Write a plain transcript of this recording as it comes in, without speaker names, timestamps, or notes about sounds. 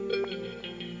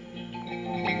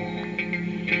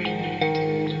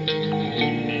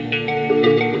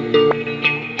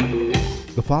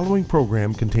The following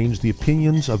program contains the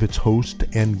opinions of its host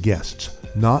and guests,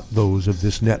 not those of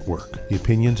this network. The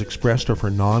opinions expressed are for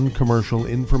non-commercial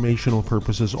informational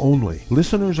purposes only.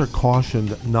 Listeners are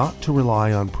cautioned not to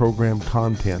rely on program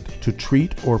content to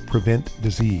treat or prevent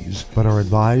disease, but are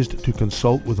advised to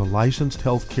consult with a licensed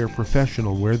healthcare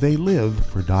professional where they live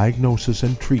for diagnosis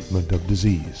and treatment of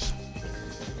disease.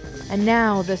 And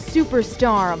now, the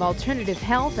superstar of alternative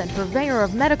health and purveyor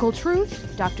of medical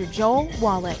truth, Dr. Joel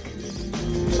Wallach.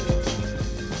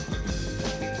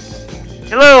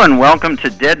 Hello and welcome to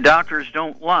Dead Doctors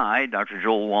Don't Lie. Dr.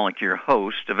 Joel Wallach, your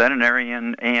host, a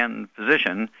veterinarian and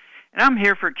physician. And I'm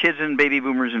here for kids and baby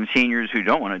boomers and seniors who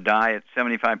don't want to die at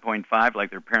 75.5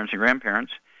 like their parents and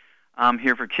grandparents. I'm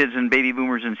here for kids and baby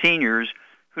boomers and seniors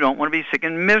who don't want to be sick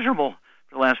and miserable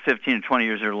for the last 15 to 20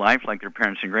 years of their life like their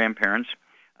parents and grandparents.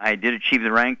 I did achieve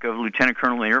the rank of Lieutenant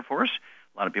Colonel in the Air Force.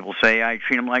 A lot of people say I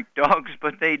treat them like dogs,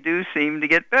 but they do seem to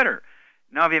get better.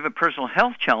 Now, if you have a personal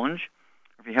health challenge,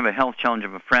 or if you have a health challenge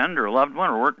of a friend or a loved one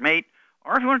or workmate,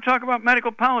 or if you want to talk about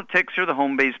medical politics or the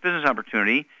home-based business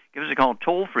opportunity, give us a call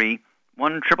toll-free,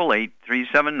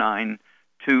 1-888-379-2552.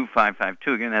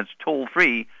 Again, that's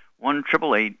toll-free,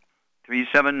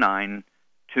 1-888-379-2552.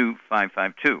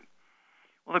 Well,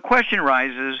 the question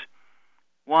arises,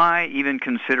 why even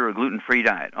consider a gluten-free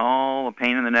diet? All the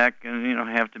pain in the neck, and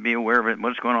have to be aware of it,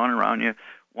 what's going on around you.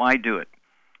 Why do it?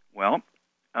 Well,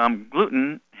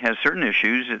 gluten has certain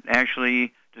issues. It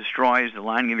actually destroys the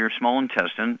lining of your small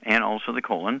intestine and also the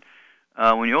colon.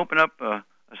 When you open up a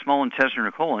small intestine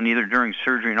or colon, either during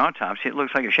surgery and autopsy, it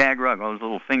looks like a shag rug, all those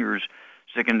little fingers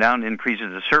sticking down,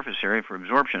 increases the surface area for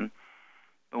absorption.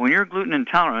 But when you're gluten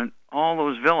intolerant, all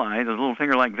those villi, those little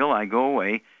finger-like villi, go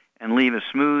away and leave a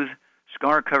smooth,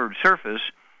 scar-covered surface,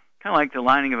 kind of like the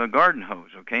lining of a garden hose,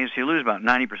 okay? So you lose about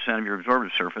 90% of your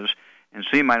absorptive surface, and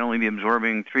so you might only be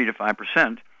absorbing 3 to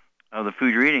 5% of the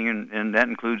food you're eating, and that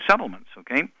includes supplements,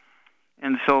 okay?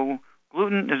 And so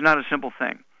gluten is not a simple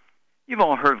thing. You've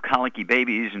all heard of colicky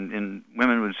babies, and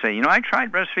women would say, I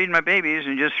tried breastfeeding my babies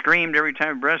and just screamed every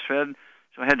time I breastfed,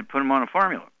 so I had to put them on a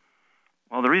formula.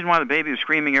 Well, the reason why the baby was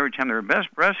screaming every time they were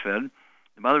breastfed,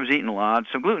 the mother was eating a lot,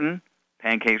 so gluten,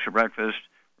 pancakes for breakfast,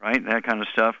 right, that kind of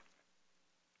stuff,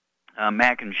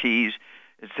 mac and cheese,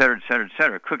 et cetera, et cetera, et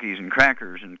cetera, cookies and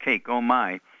crackers and cake, oh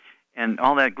my. And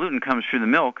all that gluten comes through the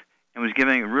milk and was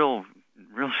giving a real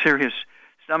serious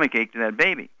stomach ache to that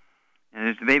baby.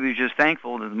 And the baby was just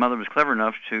thankful that the mother was clever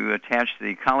enough to attach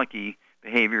the colicky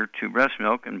behavior to breast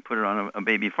milk and put it on a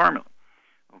baby formula,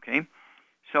 okay?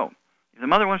 So if the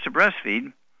mother wants to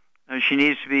breastfeed, she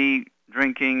needs to be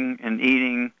drinking and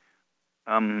eating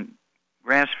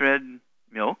grass-fed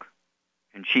milk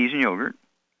and cheese and yogurt,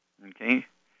 okay?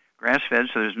 Grass-fed,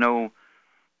 so there's no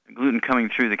gluten coming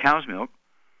through the cow's milk.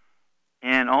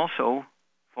 And also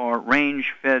for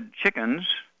range-fed chickens,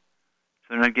 so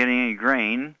they're not getting any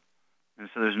grain, and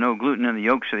so there's no gluten in the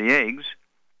yolks of the eggs,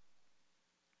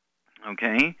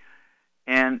 okay?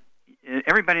 And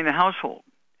everybody in the household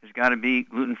has got to be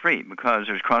gluten-free because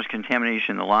there's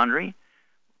cross-contamination in the laundry,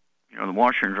 the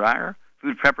washer and dryer,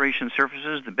 food preparation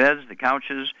surfaces, the beds, the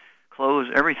couches, clothes,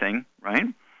 everything, right?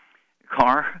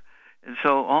 Car. And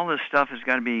so all this stuff has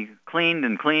got to be cleaned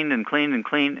and cleaned and cleaned and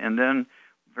cleaned, and then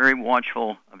very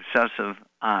watchful, obsessive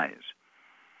eyes.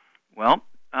 Well,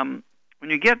 when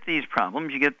you get these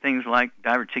problems, you get things like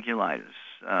diverticulitis,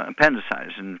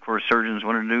 appendicitis, and of course surgeons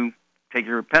want to take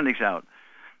your appendix out.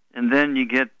 And then you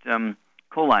get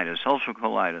colitis, ulcerative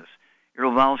colitis,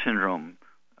 irritable bowel syndrome,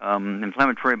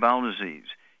 inflammatory bowel disease.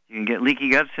 You can get leaky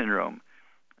gut syndrome,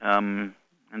 and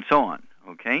so on,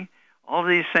 okay? All of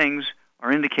these things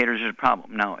are indicators of a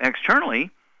problem. Now, externally,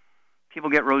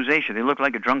 people get rosacea. They look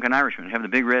like a drunken Irishman, have the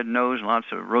big red nose and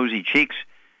lots of rosy cheeks.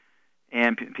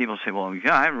 And people say, well,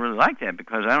 yeah, I really like that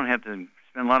because I don't have to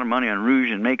spend a lot of money on rouge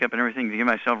and makeup and everything to give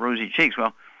myself rosy cheeks.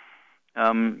 Well,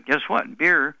 guess what?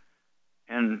 Beer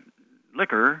and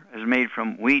liquor is made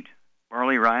from wheat,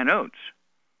 barley, rye, and oats,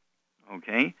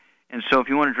 okay? And so if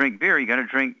you want to drink beer, you got to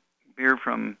drink beer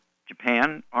from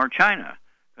Japan or China.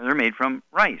 They're made from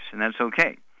rice, and that's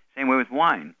okay. Same way with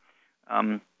wine.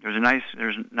 There's nice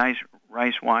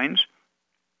rice wines.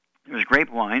 There's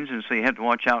grape wines, and so you have to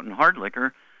watch out in hard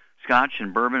liquor, Scotch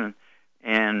and bourbon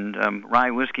and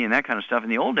rye whiskey and that kind of stuff. In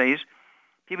the old days,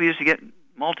 people used to get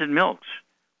malted milks.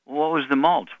 Well, what was the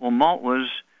malt? Well, malt was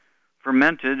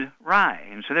fermented rye,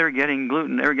 and so they were getting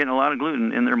gluten. They were getting a lot of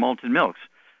gluten in their malted milks,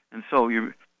 and so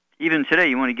even today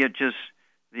you want to get just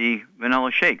the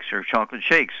vanilla shakes or chocolate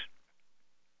shakes.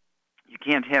 You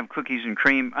can't have cookies and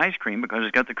cream ice cream because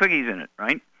it's got the cookies in it,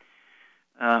 right?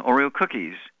 Oreo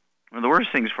cookies, one of the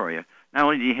worst things for you. Not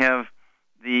only do you have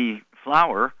the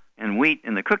flour and wheat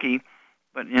in the cookie,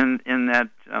 but in that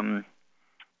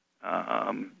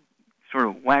sort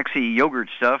of waxy yogurt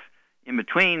stuff in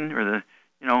between, or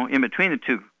in between the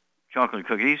two chocolate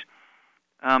cookies.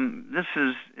 This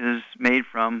is made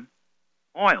from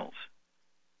oils.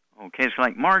 Okay, it's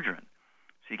like margarine,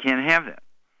 so you can't have that.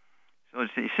 So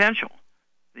it's essential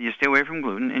that you stay away from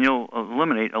gluten, and you'll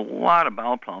eliminate a lot of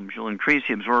bowel problems. You'll increase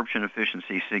the absorption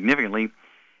efficiency significantly,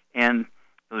 and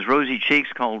those rosy cheeks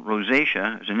called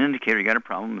rosacea is an indicator you got a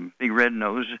problem. The big red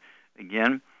nose,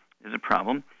 again, is a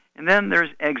problem. And then there's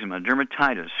eczema,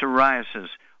 dermatitis, psoriasis.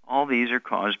 All these are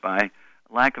caused by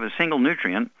lack of a single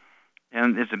nutrient,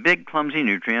 and it's a big, clumsy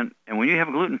nutrient. And when you have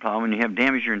a gluten problem and you have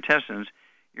damage to your intestines,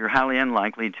 you're highly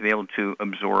unlikely to be able to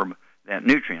absorb that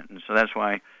nutrient. And so that's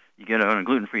why you get on a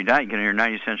gluten-free diet, you get your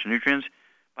 90 essential nutrients.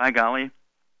 By golly,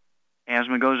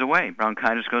 asthma goes away,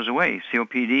 bronchitis goes away,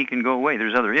 COPD can go away.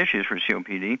 There's other issues for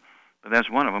COPD, but that's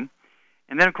one of them.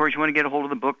 And then, of course, you want to get a hold of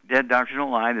the book, Dead Doctors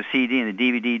Don't Lie, the CD and the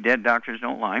DVD, Dead Doctors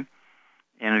Don't Lie.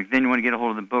 And then you want to get a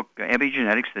hold of the book,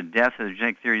 Epigenetics, The Death of the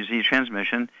Genetic Theory of Disease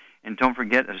Transmission. And don't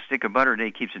forget, A Stick of Butter a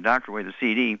Day Keeps the Doctor Away, the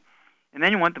CD. And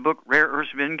then you want the book, Rare Earths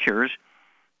Forbidden Cures.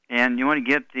 And you want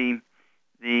to get the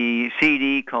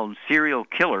CD called Serial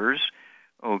Killers.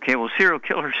 Okay, well, Serial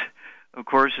Killers, of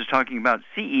course, is talking about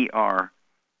CERIALS,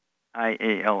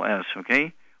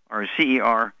 okay? Or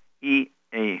CEREALS.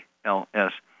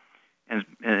 And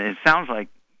it sounds like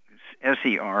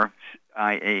SERIAL,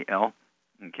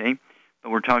 okay? But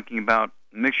we're talking about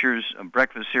mixtures of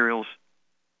breakfast cereals,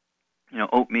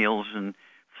 oatmeals and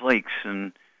flakes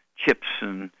and chips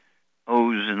and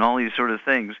O's and all these sort of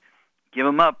things. Give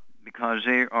them up because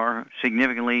they are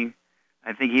significantly,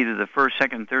 I think either the first,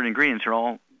 second, third ingredients are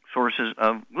all sources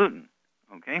of gluten,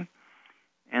 okay?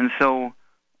 And so,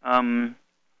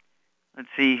 let's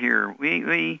see here.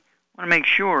 We want to make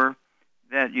sure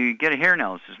that you get a hair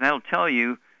analysis, and that'll tell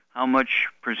you how much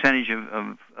percentage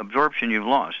of absorption you've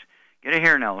lost. Get a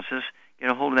hair analysis, get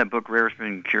a hold of that book, Rare Earths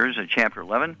Forbidden Cures, Chapter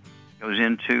 11. Goes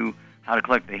into how to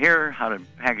collect the hair, how to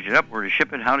package it up, where to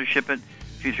ship it, how to ship it.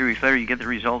 2-3 weeks later, you get the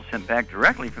results sent back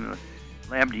directly from the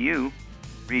lab to you.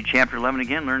 Read Chapter 11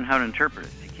 again, learn how to interpret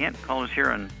it. You can't call us here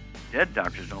on Dead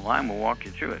Doctors Don't Lie, and we'll walk you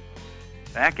through it.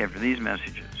 Back after these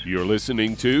messages. You're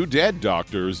listening to Dead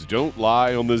Doctors Don't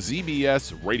Lie on the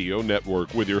ZBS Radio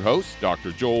Network with your host,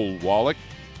 Dr. Joel Wallach.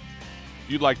 If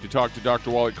you'd like to talk to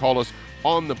Dr. Wallach, call us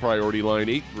on the priority line,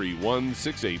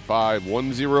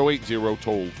 831-685-1080,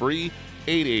 toll free,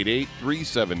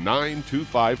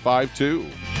 888-379-2552.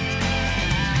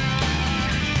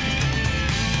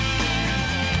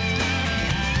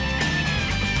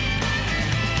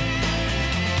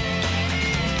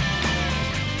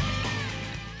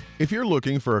 If you're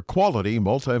looking for a quality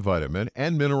multivitamin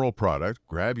and mineral product,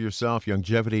 grab yourself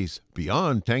Youngevity's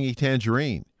Beyond Tangy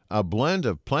Tangerine, a blend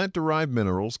of plant-derived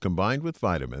minerals combined with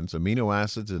vitamins, amino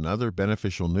acids, and other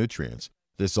beneficial nutrients.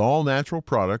 This all-natural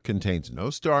product contains no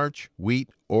starch,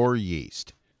 wheat, or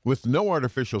yeast, with no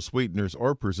artificial sweeteners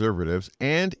or preservatives,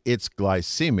 and it's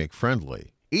glycemic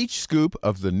friendly. Each scoop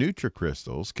of the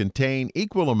NutriCrystals contain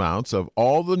equal amounts of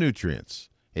all the nutrients.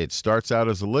 It starts out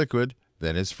as a liquid,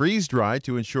 then is freeze-dried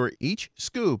to ensure each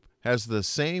scoop has the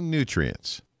same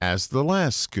nutrients as the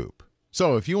last scoop.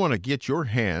 So if you want to get your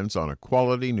hands on a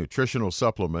quality nutritional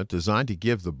supplement designed to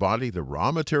give the body the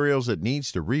raw materials it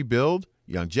needs to rebuild,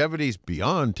 Youngevity's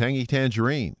Beyond Tangy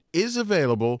Tangerine is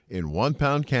available in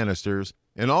 1-pound canisters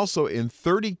and also in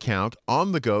 30-count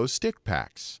on-the-go stick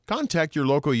packs. Contact your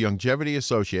local Youngevity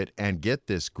associate and get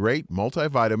this great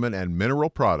multivitamin and mineral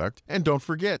product, and don't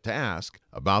forget to ask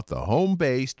about the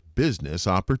home-based business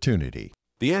opportunity.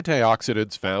 The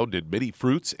antioxidants found in many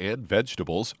fruits and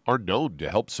vegetables are known to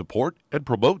help support and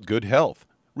promote good health.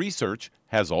 Research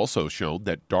has also shown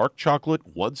that dark chocolate,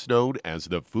 once known as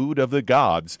the food of the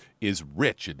gods, is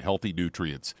rich in healthy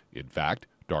nutrients. In fact,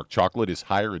 dark chocolate is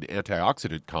higher in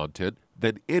antioxidant content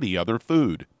than any other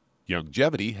food.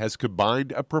 Youngevity has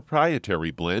combined a proprietary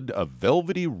blend of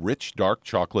velvety rich dark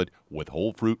chocolate with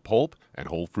whole fruit pulp and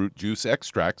whole fruit juice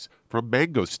extracts from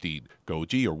mangosteen,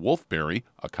 goji or wolfberry,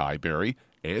 acai berry,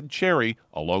 and cherry,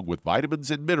 along with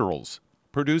vitamins and minerals,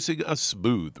 producing a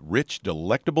smooth, rich,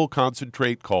 delectable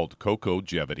concentrate called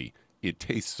Cocogevity. It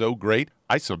tastes so great,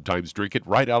 I sometimes drink it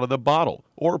right out of the bottle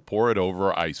or pour it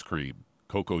over ice cream.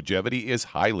 Cocogevity is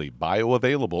highly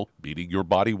bioavailable, meaning your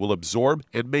body will absorb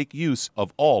and make use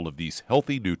of all of these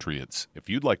healthy nutrients. If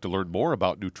you'd like to learn more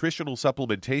about nutritional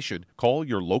supplementation, call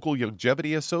your local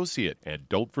Youngevity associate, and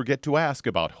don't forget to ask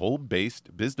about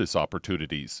home-based business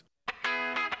opportunities.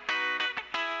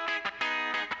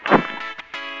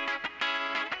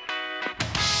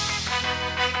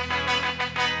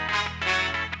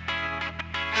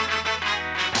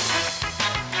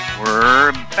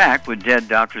 back with Dead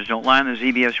Doctors Don't Lie on the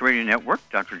ZBS Radio Network.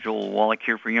 Dr. Joel Wallach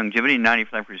here for Youngevity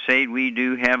 95 Crusade. We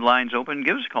do have lines open.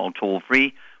 Give us a call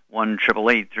toll-free,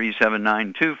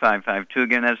 1-888-379-2552.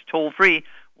 Again, that's toll-free,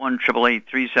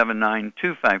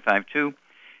 1-888-379-2552.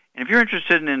 And if you're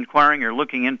interested in inquiring or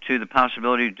looking into the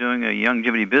possibility of doing a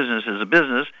Youngevity business as a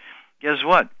business, guess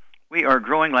what? We are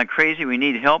growing like crazy. We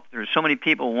need help. There's so many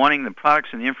people wanting the products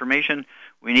and the information.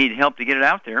 We need help to get it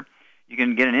out there. You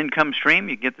can get an income stream.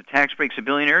 You get the tax breaks of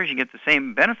billionaires. You get the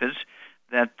same benefits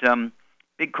that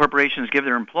big corporations give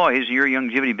their employees. Your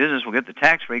Youngevity business will get the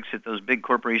tax breaks that those big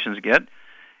corporations get,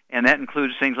 and that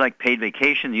includes things like paid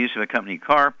vacation, the use of a company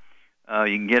car.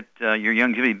 You can get your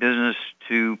Youngevity business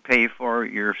to pay for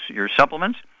your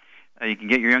supplements. You can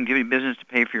get your Youngevity business to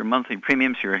pay for your monthly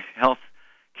premiums, your health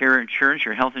care insurance,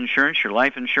 your health insurance, your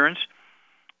life insurance.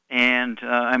 And,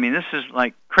 this is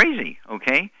like crazy,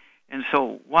 okay? And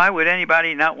so why would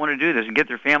anybody not want to do this and get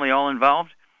their family all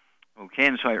involved? Okay,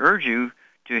 and so I urge you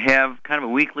to have kind of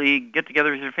a weekly get-together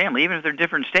with your family. Even if they're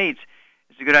different states,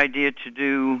 it's a good idea to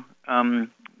do,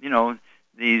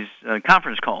 these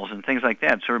conference calls and things like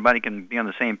that so everybody can be on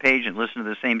the same page and listen to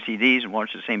the same CDs and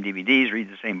watch the same DVDs, read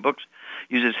the same books,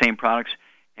 use the same products,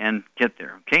 and get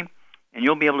there, okay? And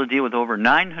you'll be able to deal with over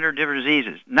 900 different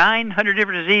diseases. 900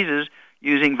 different diseases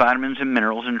using vitamins and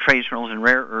minerals and trace minerals and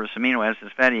rare earths, amino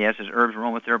acids, fatty acids, herbs,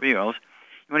 aromatherapy oils.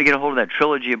 You want to get a hold of that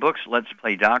trilogy of books, Let's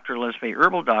Play Doctor, Let's Play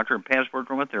Herbal Doctor, and Passport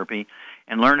Aromatherapy,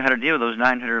 and learn how to deal with those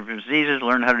 900 diseases,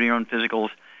 learn how to do your own physicals,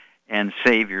 and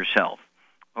save yourself.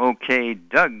 Okay,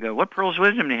 Doug, what pearls of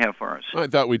wisdom do you have for us? I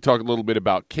thought we'd talk a little bit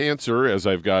about cancer, as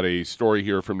I've got a story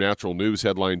here from Natural News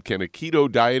headline, Can a Keto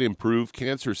Diet Improve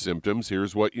Cancer Symptoms?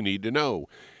 Here's what you need to know.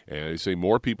 And they say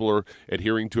more people are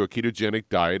adhering to a ketogenic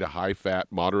diet, a high-fat,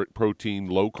 moderate protein,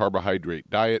 low-carbohydrate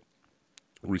diet,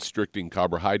 restricting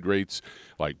carbohydrates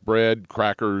like bread,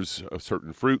 crackers,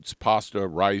 certain fruits, pasta,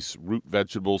 rice, root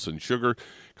vegetables, and sugar.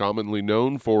 Commonly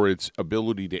known for its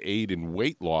ability to aid in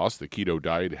weight loss, the keto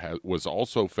diet was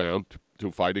also found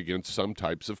to fight against some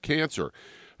types of cancer.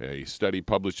 A study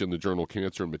published in the journal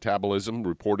Cancer and Metabolism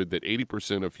reported that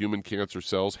 80% of human cancer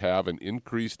cells have an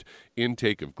increased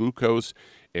intake of glucose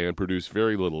and produce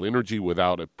very little energy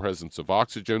without a presence of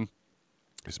oxygen.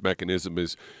 This mechanism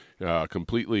is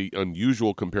completely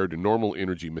unusual compared to normal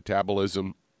energy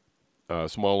metabolism. A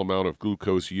small amount of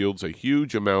glucose yields a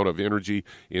huge amount of energy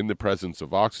in the presence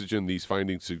of oxygen. These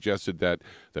findings suggested that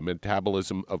the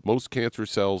metabolism of most cancer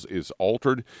cells is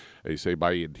altered. They say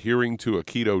by adhering to a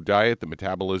keto diet, the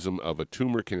metabolism of a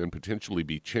tumor can potentially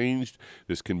be changed.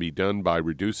 This can be done by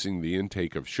reducing the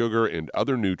intake of sugar and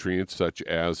other nutrients such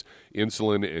as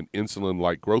insulin and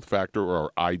insulin-like growth factor,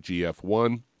 or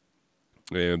IGF-1,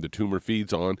 and the tumor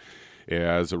feeds on.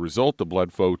 As a result, the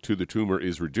blood flow to the tumor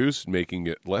is reduced, making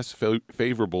it less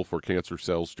favorable for cancer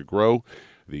cells to grow.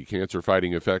 The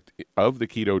cancer-fighting effect of the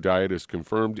keto diet is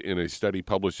confirmed in a study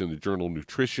published in the journal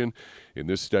Nutrition. In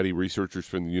this study, researchers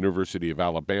from the University of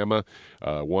Alabama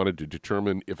wanted to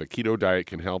determine if a keto diet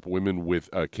can help women with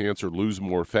cancer lose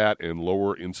more fat and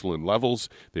lower insulin levels.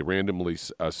 They randomly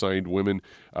assigned women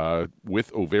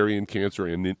with ovarian cancer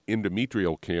and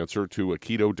endometrial cancer to a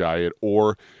keto diet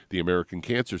or the American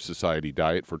Cancer Society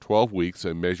diet for 12 weeks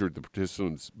and measured the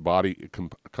participants' body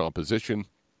composition,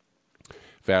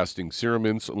 fasting serum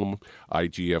insulin,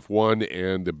 IGF-1,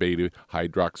 and the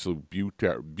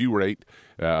beta-hydroxybutyrate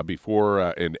before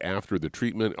and after the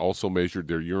treatment. Also measured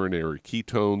their urinary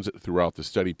ketones throughout the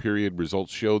study period.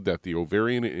 Results showed that the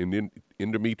ovarian and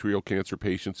endometrial cancer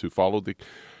patients who followed the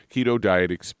keto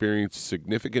diet experienced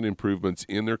significant improvements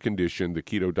in their condition. The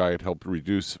keto diet helped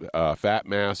reduce fat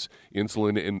mass,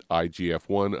 insulin, and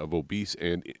IGF-1 of obese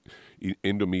and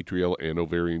endometrial and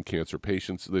ovarian cancer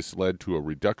patients. This led to a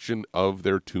reduction of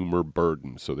their tumor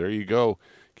burden. So there you go.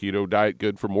 Keto diet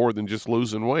good for more than just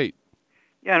losing weight.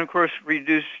 Yeah, and of course,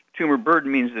 reduced tumor burden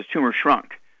means the tumor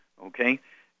shrunk, okay?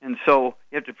 And so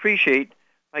you have to appreciate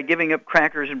by giving up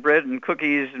crackers and bread and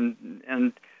cookies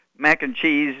and mac and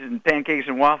cheese and pancakes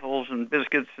and waffles and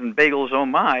biscuits and bagels, oh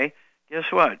my,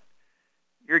 guess what?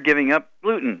 You're giving up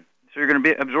gluten. So you're going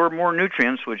to absorb more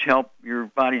nutrients, which help your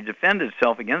body defend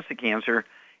itself against the cancer.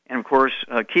 And, of course,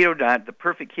 keto diet, the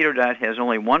perfect keto diet has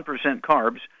only 1%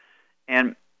 carbs.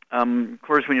 And, of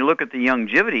course, when you look at the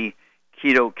Youngevity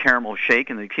keto caramel shake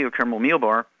and the keto caramel meal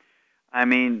bar, I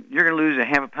mean, you're going to lose a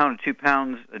half a pound to 2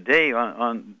 pounds a day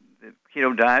on the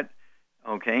keto diet.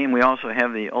 Okay, and we also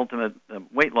have the ultimate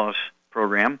weight loss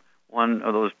program, one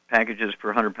of those packages per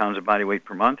 100 pounds of body weight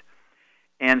per month.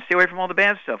 And stay away from all the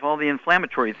bad stuff, all the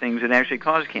inflammatory things that actually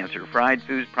cause cancer. Fried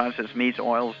foods, processed meats,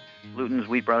 oils, glutens,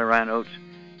 wheat, barley, rye, and oats,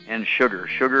 and sugar.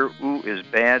 Sugar, is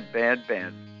bad, bad,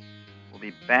 bad.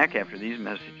 be back after these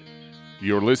messages.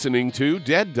 You're listening to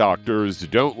Dead Doctors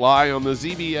Don't Lie on the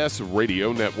ZBS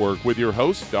Radio Network with your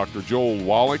host, Dr. Joel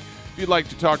Wallach. If you'd like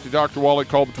to talk to Dr. Wallach,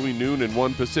 call between noon and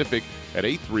 1 Pacific at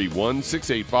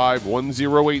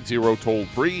 831-685-1080, toll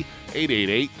free,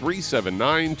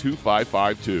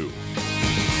 888-379-2552.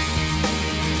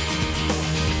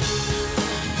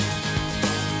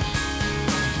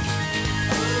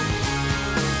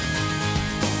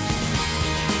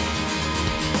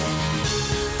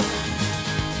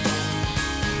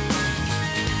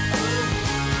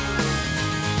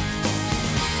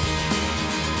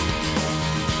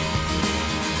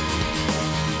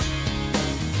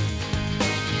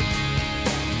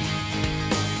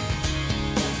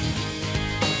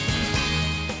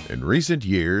 In recent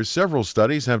years, several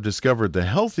studies have discovered the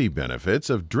healthy benefits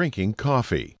of drinking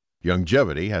coffee.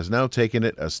 Youngevity has now taken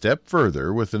it a step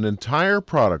further with an entire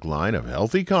product line of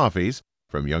healthy coffees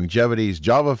from Youngevity's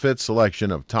JavaFit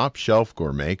selection of top-shelf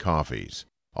gourmet coffees.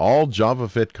 All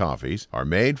JavaFit coffees are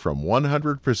made from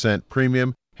 100%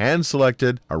 premium,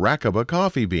 hand-selected Arabica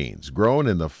coffee beans grown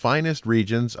in the finest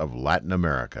regions of Latin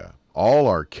America. All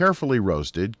are carefully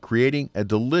roasted, creating a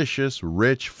delicious,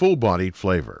 rich, full-bodied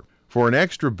flavor. For an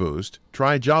extra boost,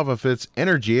 try JavaFit's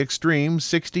Energy Extreme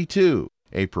 62,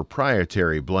 a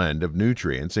proprietary blend of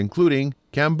nutrients including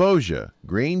Cambogia,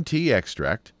 green tea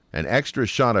extract, an extra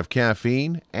shot of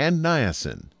caffeine, and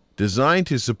niacin. Designed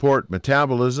to support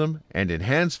metabolism and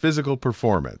enhance physical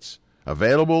performance.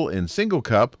 Available in single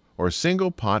cup or single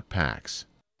pot packs.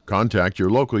 Contact your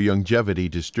local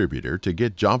Youngevity distributor to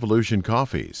get Jovolution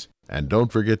coffees. And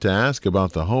don't forget to ask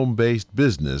about the home-based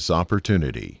business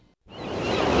opportunity.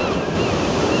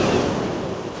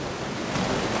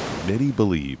 Many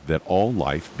believe that all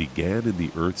life began in the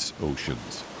Earth's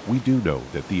oceans. We do know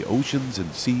that the oceans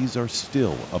and seas are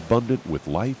still abundant with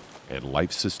life and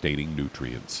life-sustaining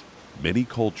nutrients. Many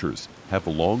cultures have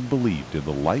long believed in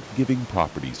the life-giving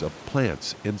properties of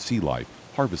plants and sea life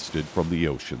harvested from the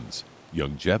oceans.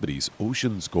 Youngevity's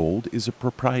Ocean's Gold is a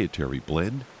proprietary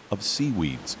blend of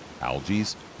seaweeds, algae,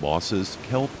 mosses,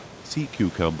 kelp, sea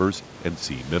cucumbers, and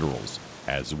sea minerals,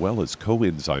 as well as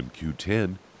coenzyme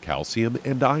Q10, calcium,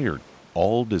 and iron,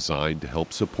 all designed to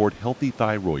help support healthy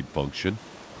thyroid function,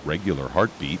 regular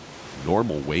heartbeat,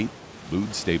 normal weight,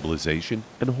 mood stabilization,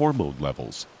 and hormone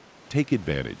levels. Take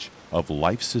advantage of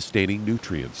life-sustaining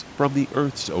nutrients from the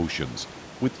Earth's oceans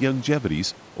with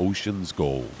Youngevity's Ocean's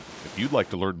Gold. If you'd like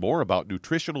to learn more about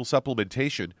nutritional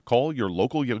supplementation, call your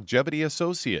local Youngevity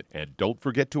associate, and don't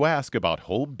forget to ask about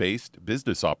home-based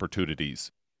business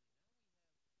opportunities.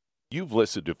 You've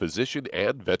listened to physician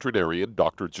and veterinarian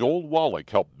Dr. Joel Wallach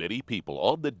help many people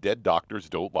on the Dead Doctors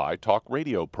Don't Lie talk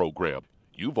radio program.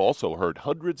 You've also heard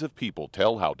hundreds of people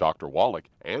tell how Dr. Wallach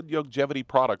and Youngevity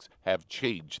products have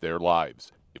changed their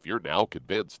lives. If you're now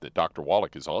convinced that Dr.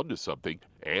 Wallach is onto something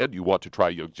and you want to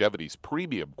try Youngevity's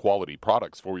premium quality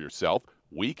products for yourself,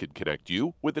 we can connect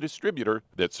you with a distributor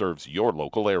that serves your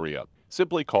local area.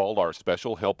 Simply call our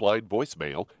special helpline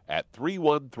voicemail at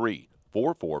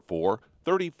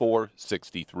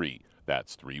 313-444-3463.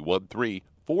 That's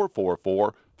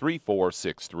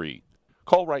 313-444-3463.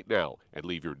 Call right now and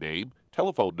leave your name,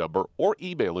 telephone number, or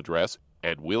email address,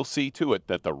 and we'll see to it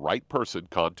that the right person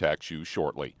contacts you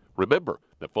shortly. Remember,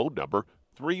 the phone number,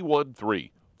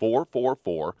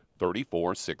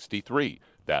 313-444-3463.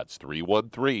 That's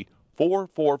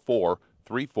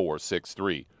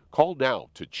 313-444-3463. Call now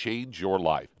to change your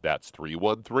life. That's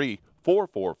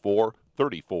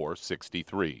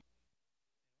 313-444-3463.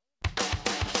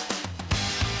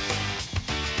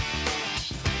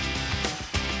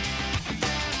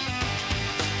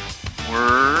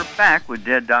 We're back with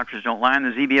Dead Doctors Don't Lie on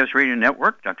the ZBS Radio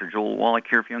Network. Dr. Joel Wallach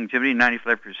here for Youngevity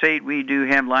 95 Crusade. We do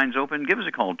have lines open. Give us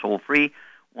a call toll free,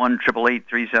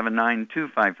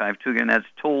 1-888-379-2552. Again, that's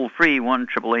toll free,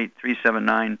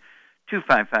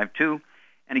 1-888-379-2552.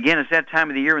 And again, it's that time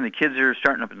of the year when the kids are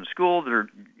starting up in school. They're,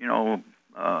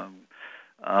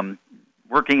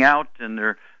 working out, and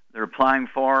they're applying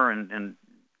for and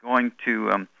going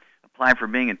to apply for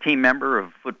being a team member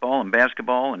of football and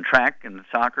basketball and track and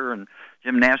soccer and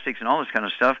gymnastics and all this kind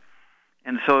of stuff.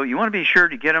 And so you want to be sure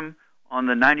to get them on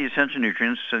the 90 essential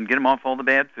nutrients and get them off all the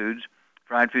bad foods,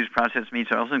 fried foods, processed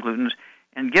meats, oils, and glutens,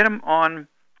 and get them on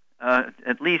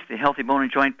at least a healthy bone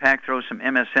and joint pack. Throw some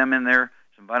MSM in there,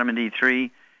 some vitamin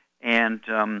D3, and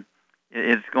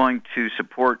it's going to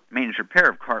support maintenance repair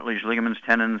of cartilage, ligaments,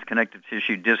 tendons, connective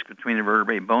tissue, disc between the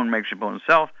vertebrae, bone, makes your bone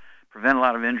itself, prevent a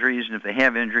lot of injuries, and if they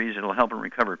have injuries, it'll help them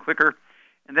recover quicker.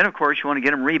 And then, of course, you want to get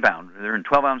them rebound. They're in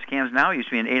 12-ounce cans now. It used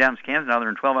to be in 8-ounce cans. Now they're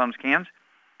in 12-ounce cans,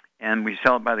 and we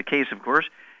sell it by the case, of course.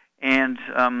 And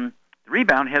The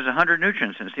Rebound has 100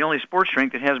 nutrients, and it's the only sports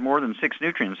drink that has more than 6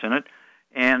 nutrients in it,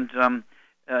 and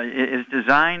it is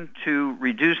designed to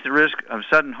reduce the risk of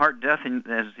sudden heart death,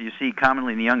 as you see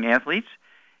commonly in the young athletes,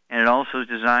 and it also is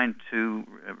designed to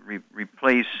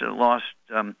replace lost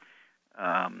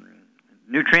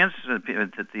nutrients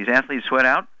that these athletes sweat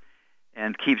out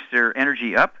and keeps their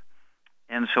energy up.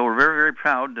 And so we're very, very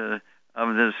proud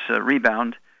of this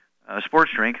Rebound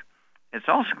sports drink. It's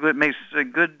also good, makes a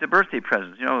good birthday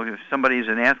present. You know, if somebody's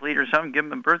an athlete or something, give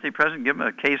them a birthday present, give them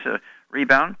a case of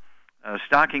Rebound,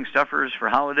 stocking stuffers for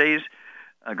holidays,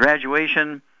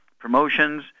 graduation,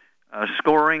 promotions,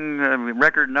 scoring,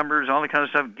 record numbers, all that kind of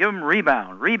stuff. Give them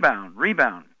Rebound.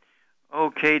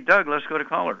 Okay, Doug, let's go to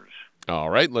callers. All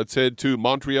right, let's head to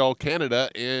Montreal, Canada.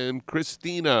 And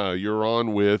Christina, you're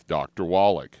on with Dr.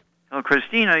 Wallach. Oh,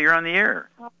 Christina, you're on the air.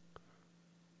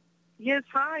 Yes,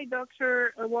 hi,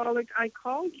 Dr. Wallach. I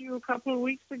called you a couple of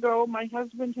weeks ago. My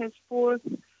husband has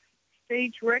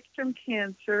 4th-stage rectum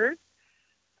cancer.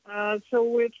 So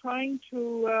we're trying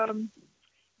to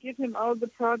give him all the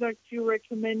products you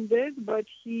recommended, but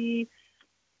he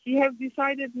has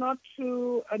decided not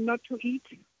to eat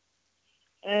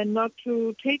and not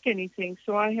to take anything.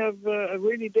 So I have a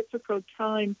really difficult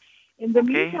time. In the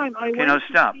meantime, I went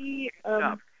stop. to see...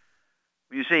 Stop.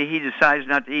 When you say he decides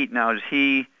not to eat, now, has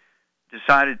he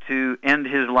decided to end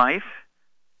his life?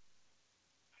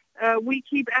 We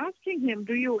keep asking him,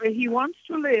 he wants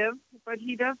to live, but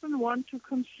he doesn't want to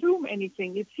consume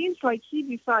anything. It seems like he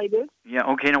decided... Yeah,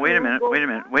 okay, now wait a minute.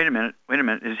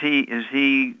 Is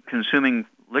he consuming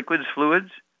liquids,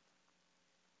 fluids?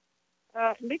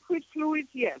 Liquid fluids,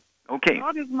 yes. Okay.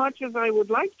 Not as much as I would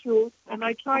like to, and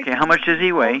I try to... Okay, how much does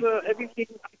he weigh? Everything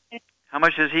I can. How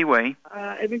much does he weigh?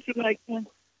 Everything I can.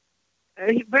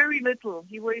 Very little.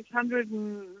 He weighs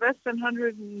less than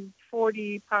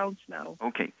 140 pounds now.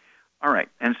 Okay. All right.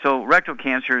 And so rectal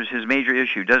cancer is his major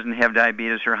issue. Doesn't have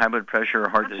diabetes or high blood pressure or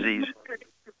heart disease.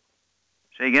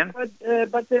 Say again?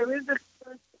 But there is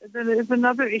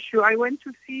another issue. I went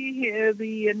to see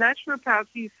the naturopath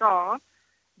he saw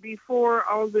before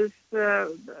all this,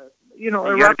 You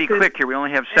got to be quick here. We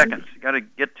only have seconds. You got to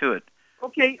get to it.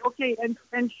 Okay.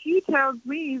 And she tells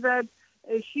me that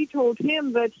she told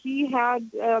him that he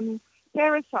had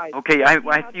parasites. Okay,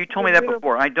 you told me that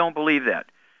before. I don't believe that.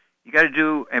 You got to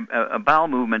do a bowel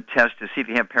movement test to see if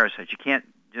you have parasites. You can't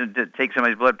take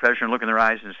somebody's blood pressure and look in their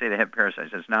eyes and say they have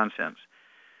parasites. That's nonsense.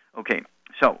 Okay,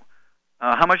 so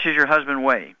how much does your husband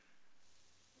weigh?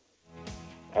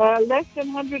 Less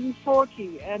than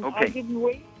 140, and okay. I didn't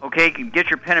weigh. Okay, get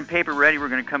your pen and paper ready. We're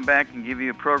going to come back and give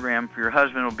you a program for your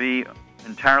husband. Will be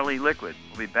entirely liquid.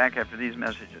 We'll be back after these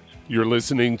messages. You're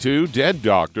listening to Dead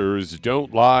Doctors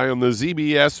Don't Lie on the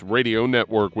ZBS Radio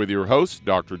Network with your host,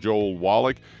 Dr. Joel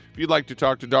Wallach. If you'd like to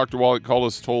talk to Dr. Wallach, call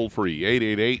us toll-free,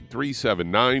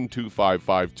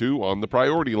 888-379-2552 on the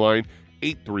priority line,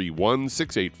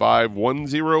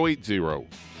 831-685-1080.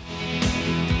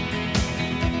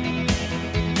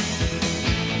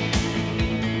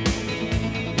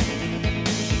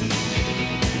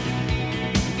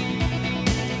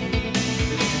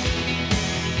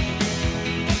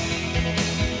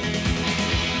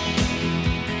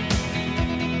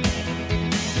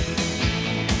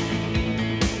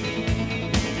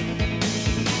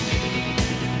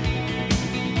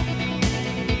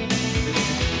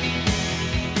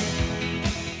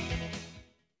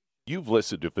 You've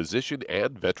listened to physician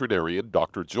and veterinarian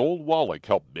Dr. Joel Wallach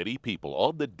help many people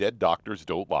on the Dead Doctors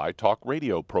Don't Lie talk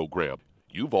radio program.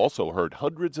 You've also heard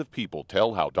hundreds of people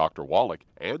tell how Dr. Wallach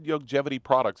and Youngevity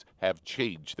products have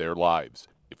changed their lives.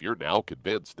 If you're now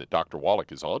convinced that Dr. Wallach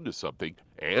is onto something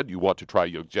and you want to try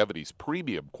Youngevity's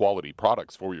premium quality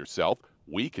products for yourself,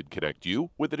 we can connect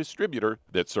you with a distributor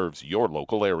that serves your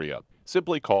local area.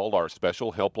 Simply call our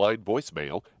special helpline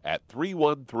voicemail at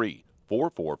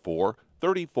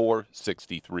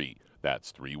 313-444-3463.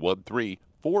 That's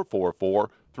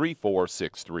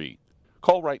 313-444-3463.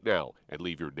 Call right now and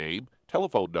leave your name,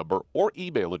 telephone number, or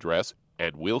email address,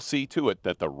 and we'll see to it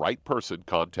that the right person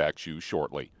contacts you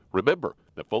shortly. Remember,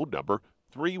 the phone number,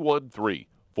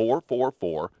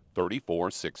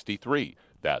 313-444-3463.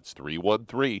 That's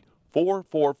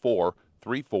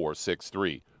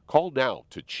 313-444-3463. Call now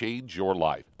to change your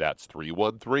life. That's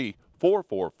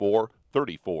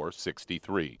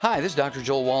 313-444-3463. Hi, this is Dr.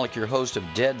 Joel Wallach, your host of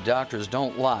Dead Doctors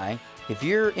Don't Lie. If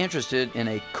you're interested in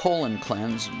a colon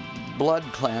cleanse, blood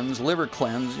cleanse, liver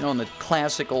cleanse, in the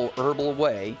classical herbal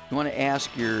way, you want to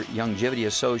ask your Youngevity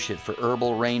associate for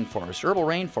Herbal Rainforest. Herbal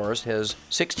Rainforest has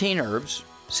 16 herbs,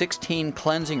 16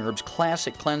 cleansing herbs,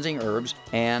 classic cleansing herbs,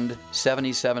 and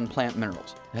 77 plant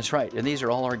minerals. That's right, and these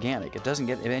are all organic. It doesn't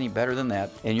get any better than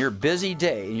that. In your busy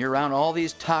day, and you're around all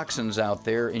these toxins out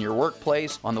there, in your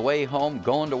workplace, on the way home,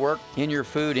 going to work, in your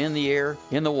food, in the air,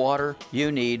 in the water,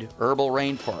 you need Herbal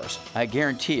Rainforest. I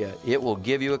guarantee you, it will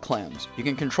give you a cleanse. You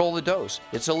can control the dose.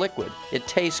 It's a liquid. It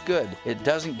tastes good. It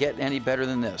doesn't get any better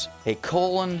than this. A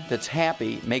colon that's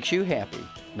happy makes you happy.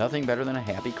 Nothing better than a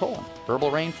happy colon.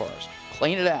 Herbal Rainforest.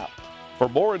 Clean it out. For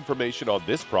more information on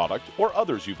this product or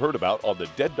others you've heard about on the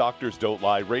Dead Doctors Don't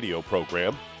Lie radio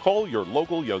program, call your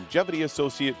local Youngevity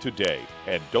associate today.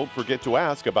 And don't forget to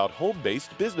ask about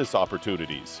home-based business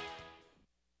opportunities.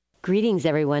 Greetings,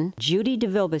 everyone. Judy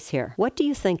DeVilbus here. What do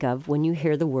you think of when you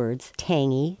hear the words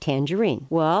tangy tangerine?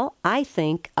 Well, I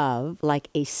think of like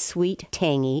a sweet,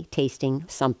 tangy tasting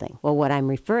something. Well, what I'm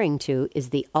referring to is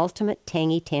the Ultimate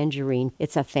Tangy Tangerine.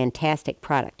 It's a fantastic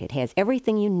product. It has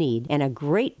everything you need, and a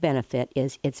great benefit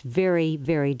is it's very,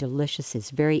 very delicious.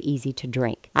 It's very easy to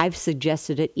drink. I've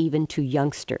suggested it even to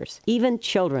youngsters. Even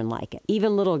children like it.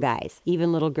 Even little guys.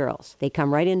 Even little girls. They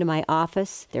come right into my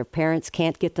office. Their parents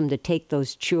can't get them to take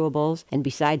those chewables, and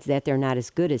besides that, they're not as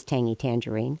good as Tangy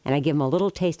Tangerine. And I give them a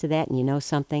little taste of that, and you know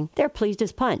something? They're pleased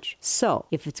as punch. So,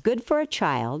 if it's good for a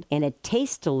child and it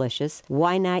tastes delicious,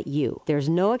 why not you? There's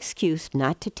no excuse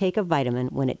not to take a vitamin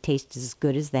when it tastes as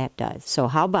good as that does. So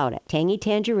how about it? Tangy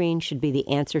Tangerine should be the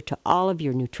answer to all of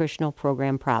your nutritional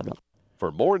program problems.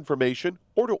 For more information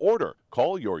or to order,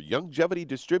 call your Youngevity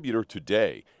distributor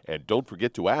today. And don't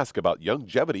forget to ask about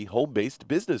Youngevity home-based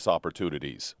business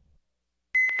opportunities.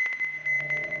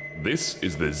 This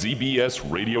is the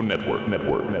ZBS Radio Network.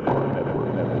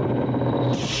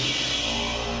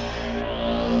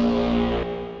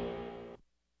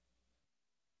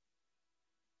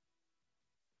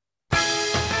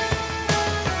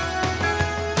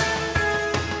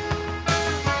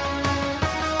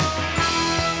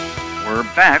 We're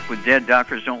back with Dead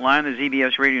Doctors Don't Lie on the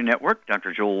ZBS Radio Network.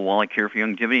 Dr. Joel Wallach here for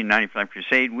Youngevity 95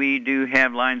 Crusade. We do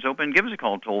have lines open. Give us a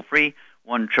call toll-free.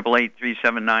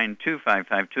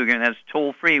 1-888-379-2552. Again, that's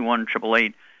toll-free,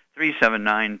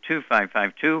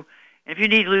 1-888-379-2552. And if you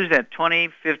need to lose that 20,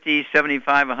 50,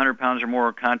 75, 100 pounds or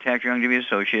more, contact your Youngevity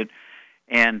associate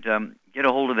and get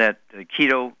a hold of that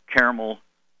keto caramel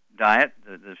diet,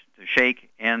 the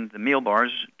shake and the meal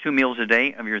bars. 2 meals a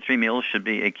day of your 3 meals should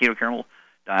be a keto caramel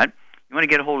diet. You want to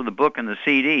get a hold of the book and the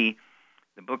CD.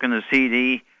 The book and the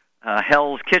CD,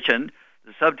 Hell's Kitchen.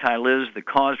 The subtitle is The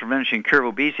Cause, Prevention, and Cure of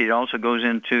Obesity. It also goes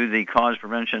into the cause,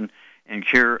 prevention, and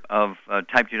cure of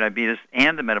type 2 diabetes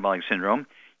and the metabolic syndrome.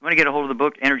 You want to get a hold of the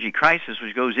book Energy Crisis,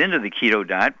 which goes into the keto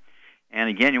diet. And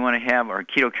again, you want to have our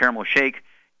keto caramel shake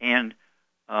and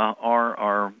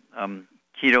our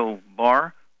keto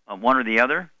bar, one or the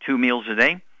other, 2 meals a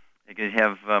day. You could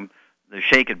have the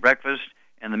shake at breakfast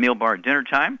and the meal bar at dinner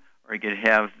time, or you could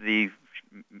have the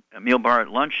meal bar at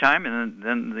lunchtime and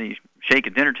then the shake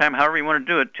at dinner time, however you want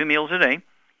to do it, 2 meals a day.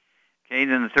 Okay,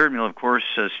 then the third meal, of course,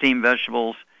 steamed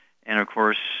vegetables and, of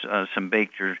course, some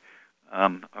baked or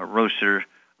roasted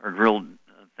or grilled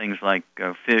things like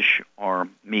fish or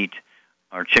meat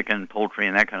or chicken, poultry,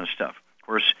 and that kind of stuff. Of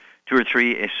course, 2 or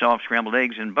 3 soft scrambled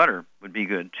eggs and butter would be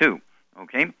good, too.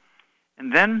 Okay?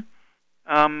 And then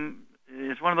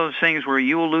it's one of those things where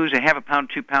you will lose a half a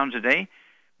pound, 2 pounds a day,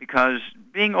 because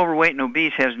being overweight and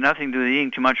obese has nothing to do with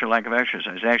eating too much or lack of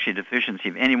exercise. It's actually a deficiency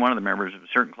of any one of the members of a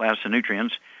certain class of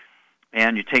nutrients.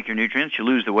 And you take your nutrients, you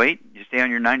lose the weight, you stay on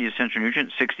your 90 essential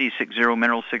nutrients, 60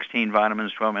 minerals, 16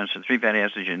 vitamins, 12 minutes, and 3 fatty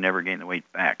acids, you never gain the weight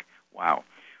back. Wow.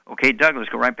 Okay, Doug, let's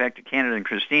go right back to Canada and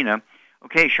Christina.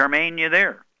 Okay, Charmaine, you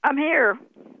there? I'm here.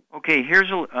 Okay, here's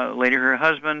a lady. Her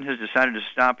husband has decided to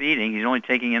stop eating. He's only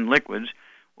taking in liquids.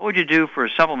 What would you do for a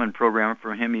supplement program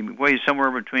for him? He weighs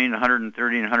somewhere between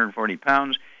 130 and 140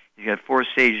 pounds. He's got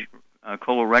 4-stage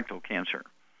colorectal cancer.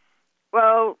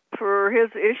 Well, for his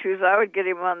issues, I would get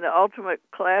him on the Ultimate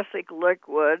Classic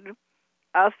Liquid,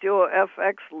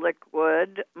 OsteoFX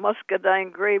Liquid,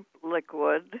 Muscadine Grape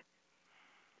Liquid,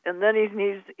 and then he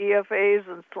needs EFAs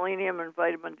and selenium and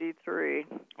vitamin D3.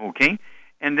 Okay.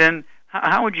 And then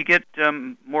how would you get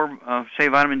more, say,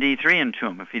 vitamin D3 into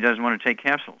him if he doesn't want to take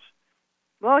capsules?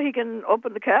 Well, he can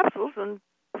open the capsules and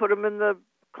put them in the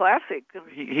Classic.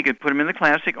 He could put them in the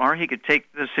Classic, or he could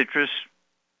take the Citrus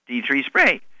D3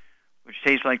 spray, which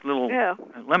tastes like little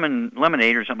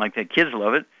lemonade or something like that. Kids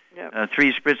love it. Yeah.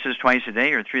 3 spritzes twice a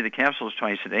day or 3 of the capsules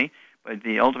twice a day. But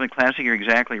the Ultimate Classic, you're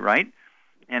exactly right.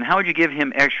 And how would you give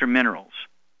him extra minerals?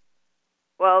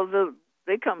 Well,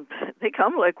 they come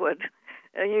liquid,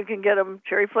 and you can get them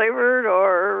cherry flavored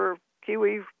or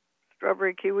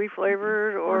strawberry kiwi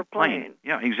flavored or plain.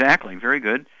 Yeah, exactly. Very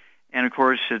good. And, of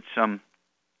course, it's 1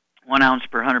 ounce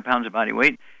per 100 pounds of body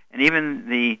weight. And even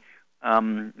the,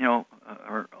 let's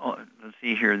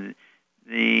see here,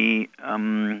 the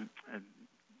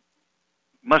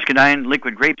muscadine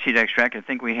liquid grapeseed extract, I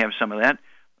think we have some of that,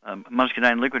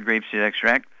 muscadine liquid grapeseed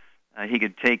extract. He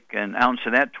could take an ounce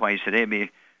of that twice a day. It'd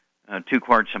be 2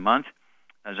 quarts a month.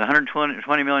 It's a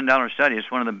 $120 million study.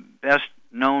 It's one of the best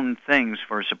known things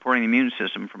for supporting the immune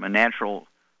system from a natural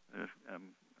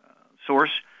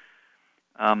source.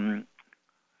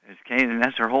 Okay, and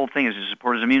that's our whole thing, is to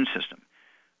support his immune system.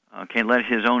 Okay, let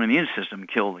his own immune system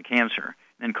kill the cancer.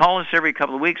 And call us every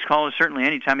couple of weeks. Call us certainly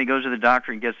anytime he goes to the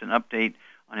doctor and gets an update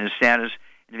on his status.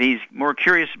 And if he's more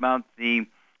curious about the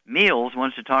meals,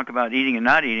 wants to talk about eating and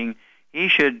not eating, he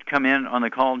should come in on the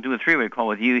call and do a 3-way call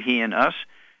with you, he, and us.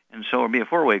 And so it'll be a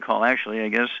 4-way call, actually, I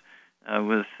guess,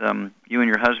 with you and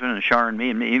your husband and Shar and me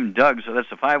and even Doug. So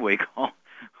that's a 5-way call.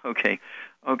 Okay.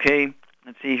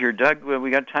 Let's see here, Doug.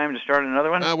 We got time to start another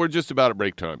one? We're just about at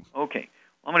break time. Okay.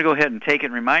 Well, I'm going to go ahead and take it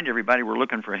and remind everybody we're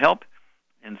looking for help.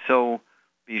 And so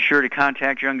be sure to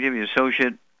contact your Youngevity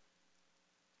associate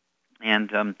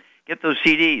and get those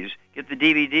CDs, get the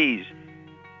DVDs,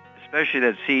 especially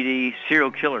that CD,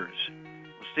 Serial Killers.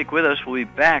 Well, stick with us. We'll be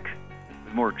back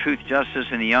with more Truth, Justice,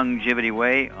 and the Youngevity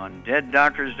Way on Dead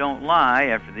Doctors Don't Lie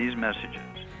after these messages.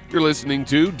 You're listening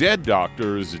to Dead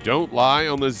Doctors Don't Lie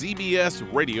on the ZBS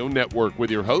Radio Network with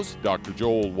your host, Dr.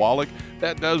 Joel Wallach.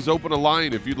 That does open a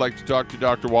line. If you'd like to talk to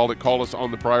Dr. Wallach, call us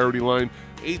on the priority line,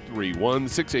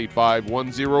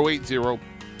 831-685-1080.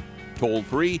 Toll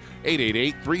free,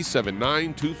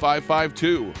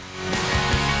 888-379-2552.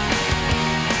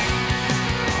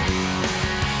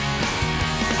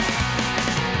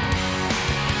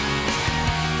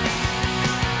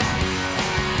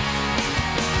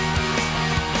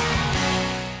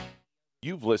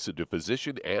 You've listened to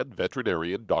physician and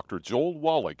veterinarian Dr. Joel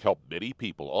Wallach help many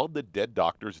people on the Dead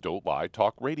Doctors Don't Lie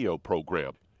talk radio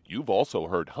program. You've also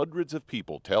heard hundreds of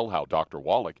people tell how Dr.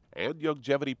 Wallach and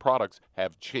Youngevity products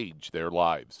have changed their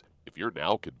lives. If you're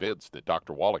now convinced that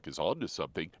Dr. Wallach is onto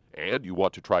something and you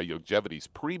want to try Youngevity's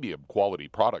premium quality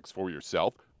products for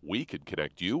yourself, we can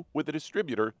connect you with a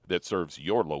distributor that serves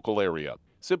your local area.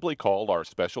 Simply call our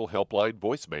special helpline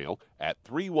voicemail at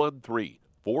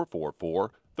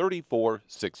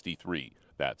 313-444-3463.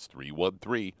 That's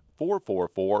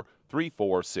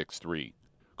 313-444-3463.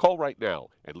 Call right now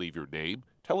and leave your name,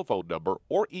 telephone number,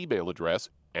 or email address,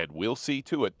 and we'll see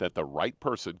to it that the right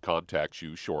person contacts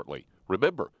you shortly.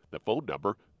 Remember, the phone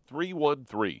number,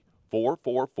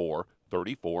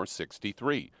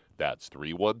 313-444-3463. That's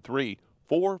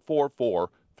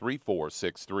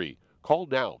 313-444-3463. Call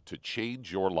now to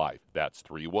change your life. That's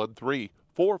 313-444-3463.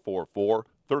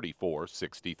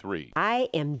 3463. I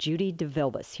am Judy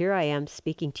DeVilbus. Here I am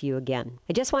speaking to you again.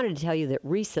 I just wanted to tell you that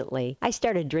recently I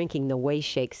started drinking the Whey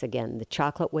Shakes again, the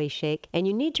chocolate Whey Shake. And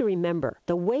you need to remember,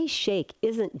 the Whey Shake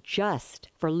isn't just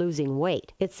for losing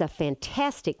weight. It's a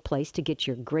fantastic place to get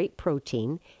your great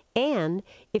protein. And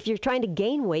if you're trying to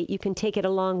gain weight, you can take it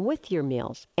along with your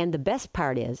meals. And the best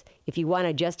part is, if you want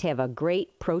to just have a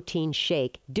great protein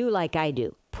shake, do like I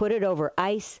do. Put it over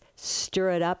ice,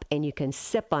 stir it up, and you can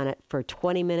sip on it for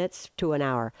 20 minutes to an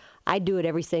hour. I do it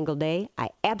every single day. I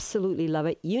absolutely love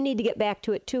it. You need to get back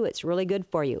to it too. It's really good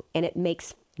for you. And it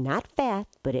makes not fat,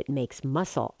 but it makes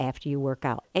muscle after you work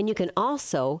out. And you can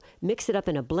also mix it up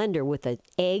in a blender with an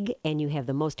egg, and you have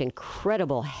the most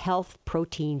incredible health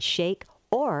protein shake.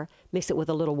 Or mix it with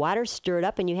a little water, stir it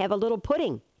up, and you have a little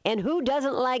pudding. And who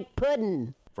doesn't like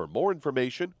pudding? For more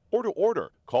information or to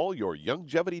order, call your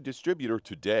Youngevity distributor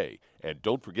today. And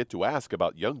don't forget to ask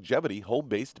about Youngevity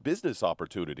home-based business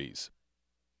opportunities.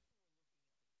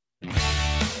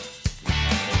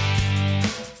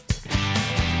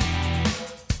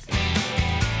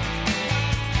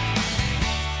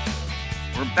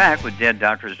 We're back with Dead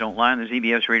Doctors Don't Lie on the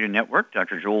ZBS Radio Network.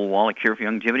 Dr. Joel Wallach here for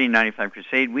Youngevity 95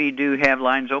 Crusade. We do have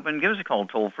lines open. Give us a call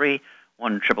toll-free,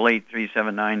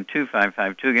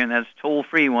 1-888-379-2552. Again, that's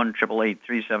toll-free,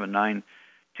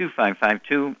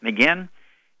 1-888-379-2552. Again,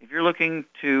 if you're looking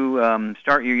to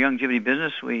start your Youngevity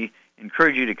business, we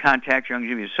encourage you to contact your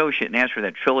Youngevity associate and ask for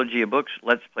that trilogy of books,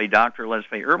 Let's Play Doctor, Let's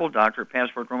Play Herbal Doctor,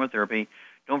 Passport Aromatherapy.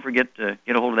 Don't forget to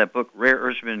get a hold of that book, Rare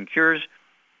Earths Forbidden Cures,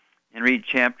 and read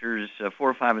chapters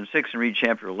 4, 5, and 6, and read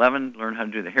chapter 11, learn how to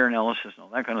do the hair analysis and all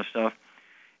that kind of stuff.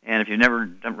 And if you've never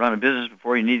run a business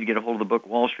before, you need to get a hold of the book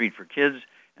Wall Street for Kids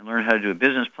and learn how to do a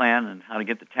business plan and how to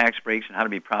get the tax breaks and how to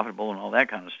be profitable and all that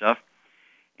kind of stuff.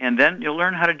 And then you'll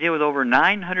learn how to deal with over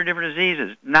 900 different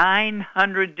diseases,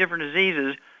 900 different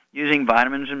diseases using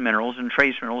vitamins and minerals and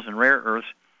trace minerals and rare earths,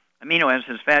 amino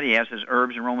acids, fatty acids,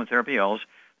 herbs, and aromatherapy oils.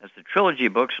 That's the trilogy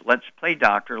of books. Let's Play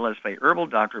Doctor, Let's Play Herbal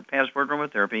Doctor, Passport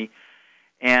Aromatherapy,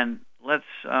 and let's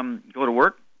go to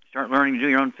work, start learning to do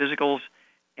your own physicals,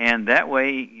 and that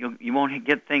way you won't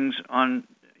get things on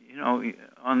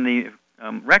the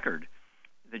record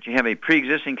that you have a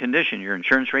pre-existing condition. Your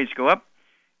insurance rates go up,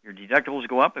 your deductibles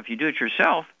go up. If you do it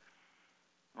yourself,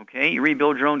 okay, you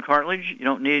rebuild your own cartilage, you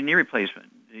don't need a knee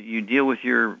replacement. You deal with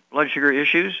your blood sugar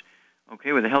issues,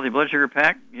 okay, with a healthy blood sugar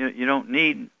pack, you don't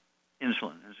need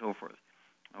insulin and so forth,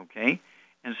 okay?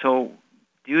 And so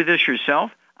do this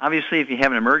yourself. Obviously, if you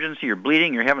have an emergency, you're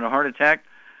bleeding, you're having a heart attack,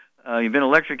 you've been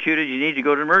electrocuted, you need to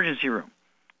go to the emergency room.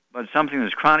 But something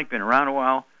that's chronic, been around a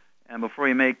while, and before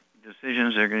you make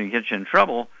decisions that are going to get you in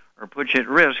trouble or put you at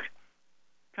risk,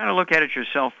 kind of look at it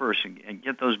yourself first and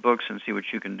get those books and see what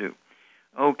you can do.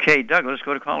 Okay, Doug, let's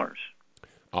go to callers.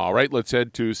 All right, let's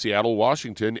head to Seattle,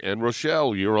 Washington. And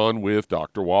Rochelle, you're on with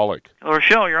Dr. Wallach. Hello,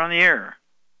 Rochelle, you're on the air.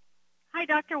 Hi,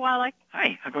 Dr. Wallach.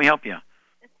 Hi, how can we help you?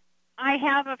 I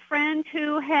have a friend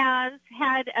who has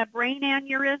had a brain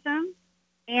aneurysm,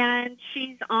 and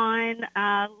she's on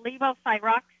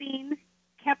levothyroxine,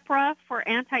 Keppra for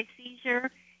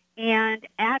anti-seizure, and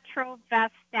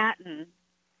atorvastatin.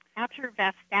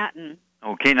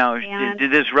 Okay, now,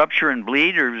 did this rupture and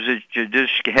bleed, or was it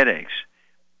just headaches?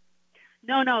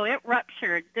 No, it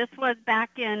ruptured. This was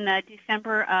back in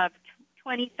December of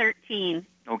 2013.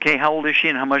 Okay, how old is she,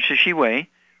 and how much does she weigh?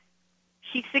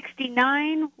 She's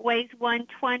 69, weighs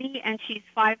 120, and she's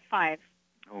 5'5".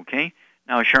 Okay.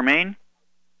 Now, Charmaine?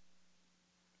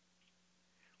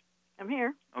 I'm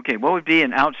here. Okay, what would be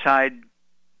an outside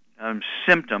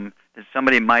symptom that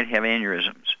somebody might have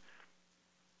aneurysms?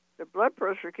 Their blood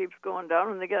pressure keeps going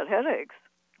down and they got headaches.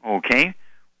 Okay.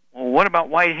 Well, what about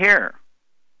white hair?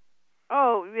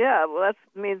 Oh, yeah, well, that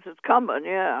means it's coming,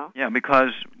 yeah. Yeah,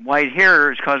 because white hair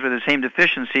is caused by the same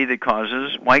deficiency that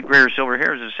causes, white, gray, or silver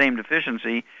hair is the same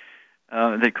deficiency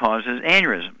that causes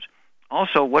aneurysms.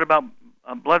 Also, what about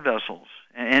blood vessels?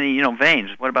 Any,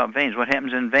 veins? What about veins? What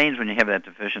happens in veins when you have that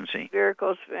deficiency?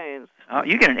 Varicose veins.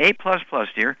 You get an A++,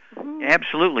 dear. Mm-hmm.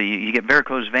 Absolutely. You get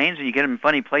varicose veins, and you get them in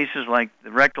funny places like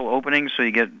the rectal openings, so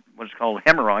you get what's called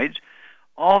hemorrhoids.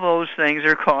 All those things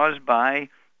are caused by,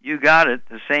 you got it,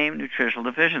 the same nutritional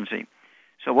deficiency.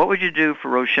 So what would you do for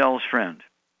Rochelle's friend?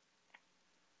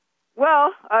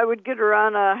 Well, I would get her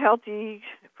on a healthy,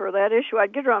 for that issue,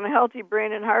 I'd get her on a healthy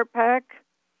brain and heart pack.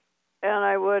 And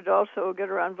I would also get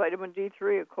her on vitamin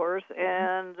D3, of course,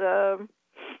 and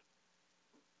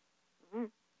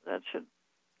that should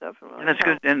definitely And that's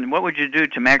help. good. And what would you do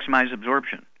to maximize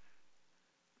absorption?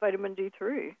 Vitamin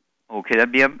D3. Okay,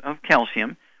 that'd be of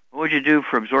calcium. What would you do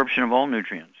for absorption of all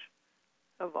nutrients?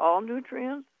 Of all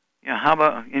nutrients? Yeah, how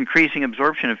about increasing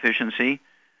absorption efficiency?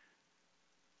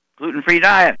 Gluten-free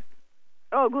diet.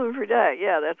 Oh, gluten-free diet.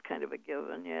 Yeah, that's kind of a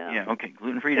given, yeah. Yeah, okay,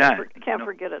 gluten-free diet. Can't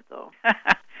forget it, though.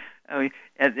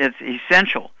 It's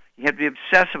essential. You have to be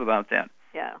obsessive about that.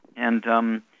 Yeah. And,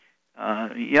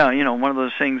 one of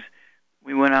those things,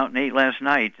 we went out and ate last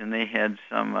night, and they had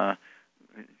some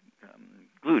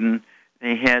gluten.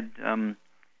 They had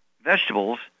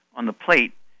vegetables on the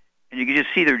plate, and you could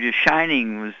just see they were just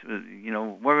shining.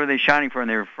 What were they shining for? And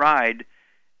they were fried.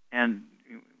 And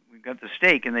we got the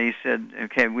steak, and they said,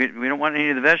 okay, we don't want any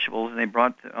of the vegetables. And they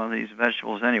brought all these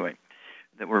vegetables anyway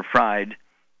that were fried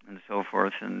and so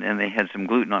forth, and they had some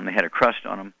gluten on them. They had a crust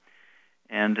on them.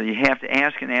 And you have to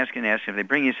ask and ask and ask. If they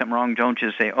bring you something wrong, don't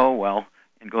just say, oh, well,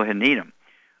 and go ahead and eat them.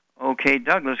 Okay,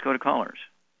 Doug, let's go to callers.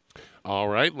 All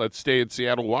right, let's stay in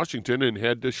Seattle, Washington, and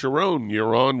head to Sharon.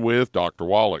 You're on with Dr.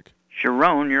 Wallach.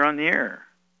 Sharon, you're on the air.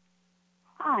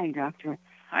 Hi, Doctor.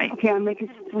 Hi. Okay, I'll make it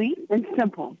sweet and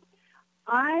simple.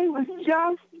 I was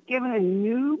just given a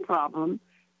new problem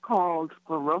called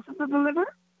sclerosis of the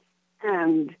liver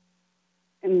and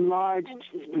enlarged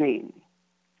spleen.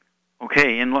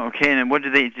 Okay, and what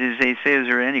did they say? Is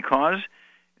there any cause?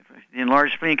 The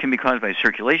enlarged spleen can be caused by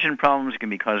circulation problems. It can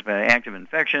be caused by active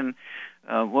infection.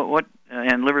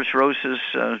 And liver cirrhosis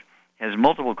has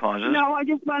multiple causes. No, I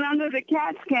just went under the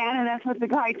CAT scan, and that's what the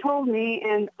guy told me,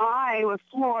 and I was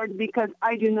floored because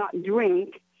I do not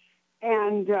drink,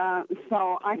 and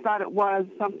so I thought it was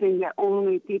something that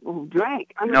only people who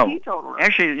drank. I'm a teetotaler.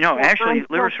 Actually,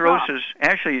 liver cirrhosis.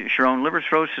 Actually, Sharon, liver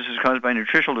cirrhosis is caused by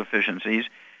nutritional deficiencies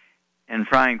and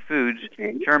frying foods.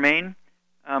 Okay. Charmaine,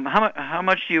 how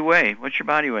much do you weigh? What's your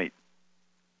body weight?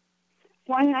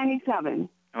 197.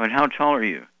 Oh, and how tall are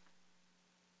you?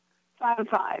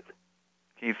 5'5".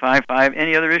 Okay, 5'5".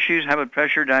 Any other issues? How about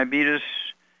pressure, diabetes,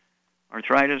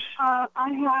 arthritis? I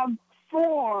have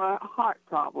 4 heart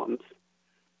problems.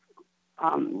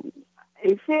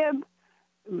 AFib,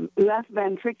 left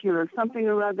ventricular something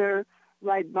or other,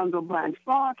 right bundle branch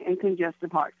block, and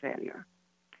congestive heart failure.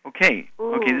 Okay.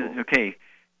 Okay.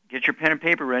 Get your pen and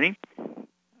paper ready.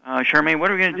 Charmaine,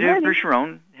 what are we going to do ready. for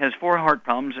Sharon? Has 4 heart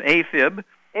problems, AFib.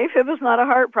 AFib is not a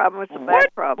heart problem, it's a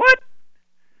back problem. What?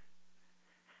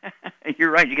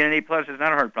 You're right. You get an A+, it's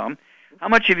not a heart problem. How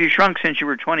much have you shrunk since you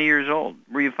were 20 years old?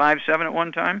 Were you 5'7" at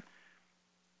one time?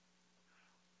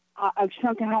 I've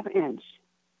shrunk a half inch.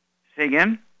 Say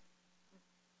again?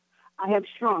 I have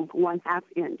shrunk 1/2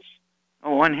 inch.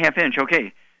 Oh, 1/2 inch.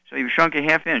 Okay. So you've shrunk a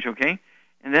half inch. Okay.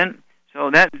 And then, so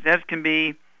that can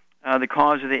be the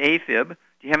cause of the AFib.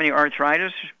 Do you have any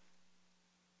arthritis?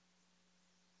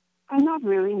 Not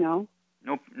really, no.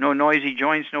 No noisy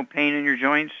joints, no pain in your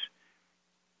joints?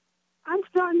 I'm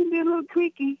starting to be a little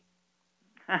creaky.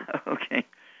 Okay.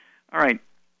 All right.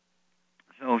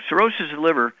 So cirrhosis of the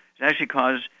liver is actually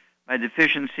caused by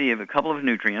deficiency of a couple of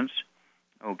nutrients,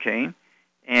 okay,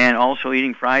 and also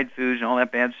eating fried foods and all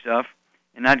that bad stuff,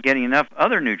 and not getting enough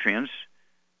other nutrients,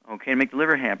 okay, to make the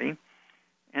liver happy.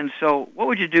 And so what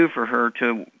would you do for her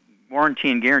to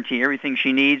warranty and guarantee everything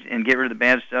she needs and get rid of the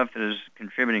bad stuff that is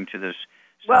contributing to this?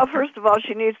 Well, first of all,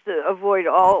 she needs to avoid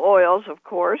all oils, of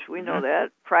course. We know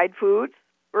that. Fried foods,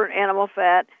 burnt animal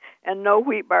fat, and no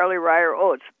wheat, barley, rye, or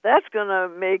oats. That's going to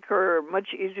make her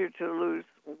much easier to lose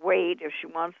weight if she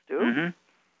wants to. Mm-hmm.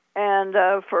 And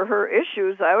for her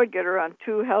issues, I would get her on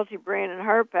 2 healthy brain and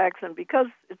heart packs. And because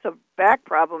it's a back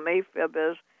problem,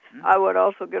 AFib is, I would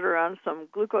also get her on some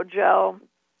glucogel,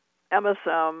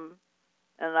 MSM,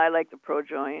 and I like the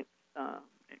ProJoint.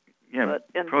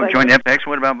 ProJoint FX.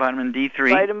 What about vitamin D3?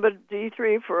 Vitamin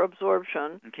D3 for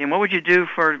absorption. Okay, and what would you do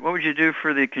for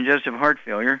the congestive heart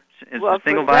failure? It's well, a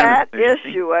single for that vitamin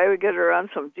issue, I would get her on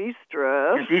some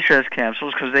de-stress. De-stress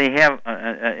capsules, because they have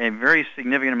a very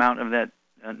significant amount of that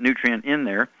nutrient in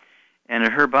there. And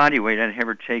at her body weight, I'd have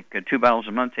her take 2 bottles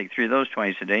a month, take 3 of those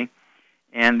twice a day.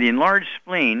 And the enlarged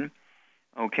spleen,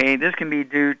 okay, this can be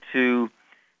due to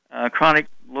chronic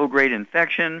low-grade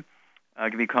infection. It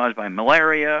can be caused by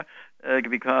malaria. It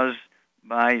can be caused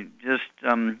by just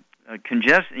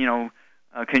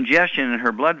congestion in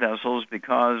her blood vessels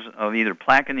because of either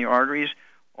plaque in the arteries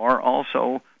or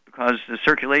also because the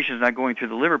circulation is not going through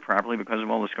the liver properly because of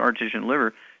all the scar tissue in the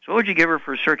liver. So what would you give her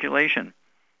for circulation?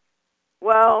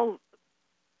 Well,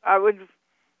 I would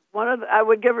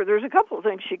give her, there's a couple of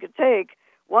things she could take.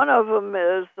 One of them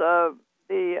is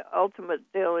the Ultimate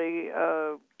Daily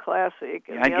Classic.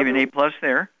 Yeah, I'd give you an A+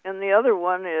 there. And the other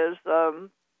one is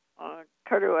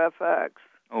CardioFX.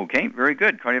 Okay, very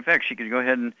good. CardioFX. She could go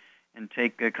ahead and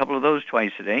take a couple of those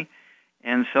twice a day.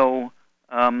 And so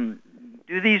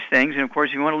do these things. And, of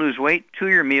course, if you want to lose weight, 2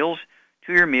 of your meals,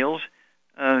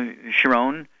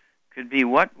 Sharon, could be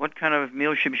what? What kind of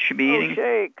meal should she be eating?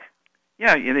 Shake.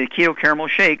 Yeah, the keto caramel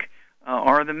shake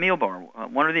or the meal bar,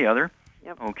 one or the other.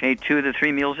 Yep. Okay, 2 to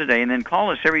 3 meals a day. And then call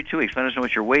us every 2 weeks. Let us know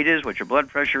what your weight is, what your blood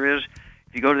pressure is.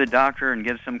 If you go to the doctor and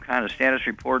get some kind of status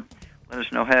report, let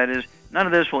us know how it is. None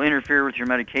of this will interfere with your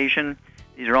medication.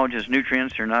 These are all just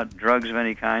nutrients. They're not drugs of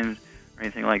any kind or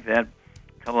anything like that.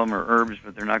 A couple of them are herbs,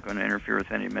 but they're not going to interfere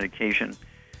with any medication.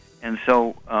 And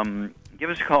so give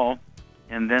us a call,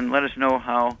 and then let us know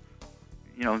how,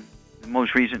 the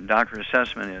most recent doctor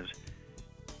assessment is.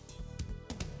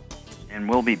 And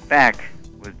we'll be back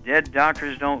with Dead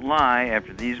Doctors Don't Lie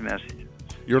after these messages.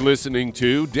 You're listening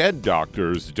to Dead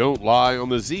Doctors Don't Lie on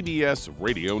the ZBS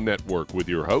Radio Network with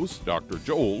your host, Dr.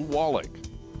 Joel Wallach.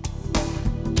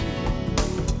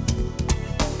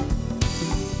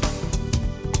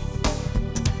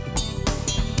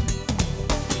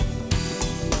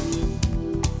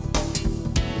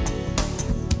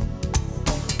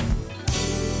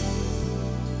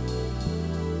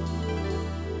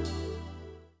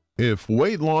 If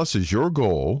weight loss is your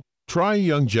goal, try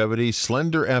Youngevity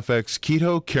Slender FX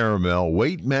Keto Caramel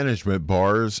Weight Management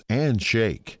Bars and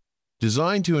Shake.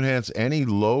 Designed to enhance any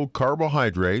low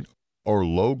carbohydrate or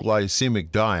low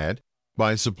glycemic diet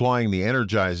by supplying the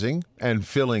energizing and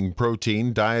filling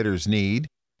protein dieters need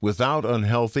without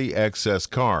unhealthy excess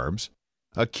carbs,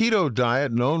 a keto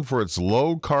diet known for its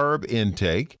low carb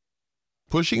intake,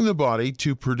 pushing the body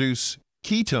to produce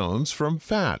ketones from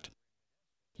fat.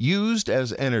 Used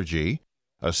as energy,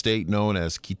 a state known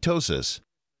as ketosis,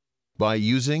 by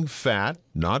using fat,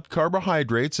 not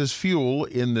carbohydrates, as fuel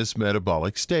in this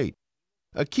metabolic state.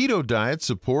 A keto diet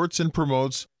supports and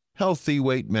promotes healthy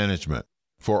weight management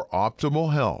for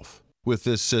optimal health. With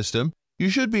this system, you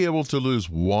should be able to lose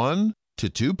 1 to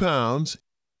 2 pounds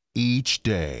each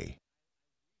day.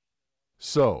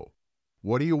 So,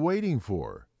 what are you waiting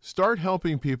for? Start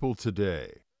helping people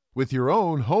today. with your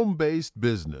own home-based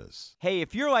business. Hey,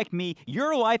 if you're like me,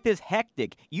 your life is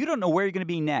hectic. You don't know where you're going to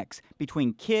be next.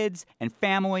 Between kids and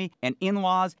family and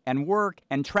in-laws and work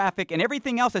and traffic and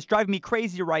everything else that's driving me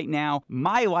crazy right now,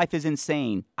 my life is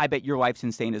insane. I bet your life's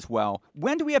insane as well.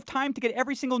 When do we have time to get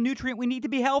every single nutrient we need to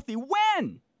be healthy?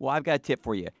 When? Well, I've got a tip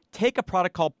for you. Take a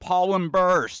product called Pollen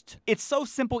Burst. It's so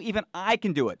simple, even I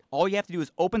can do it. All you have to do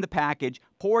is open the package,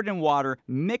 pour it in water,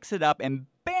 mix it up, and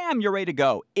bam, you're ready to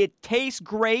go. It tastes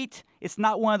great. It's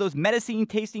not one of those medicine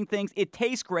tasting things. It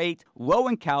tastes great, low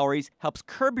in calories, helps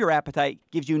curb your appetite,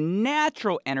 gives you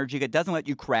natural energy that doesn't let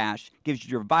you crash, gives you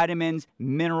your vitamins,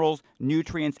 minerals,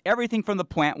 nutrients, everything from the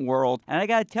plant world. And I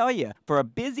gotta tell you, for a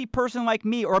busy person like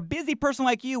me or a busy person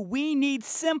like you, we need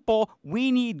simple,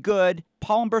 we need good.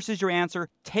 Pollen Burst is your answer.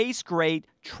 Tastes great.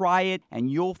 Try it,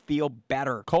 and you'll feel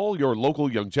better. Call your local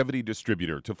longevity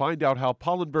distributor to find out how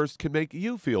Pollen Burst can make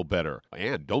you feel better.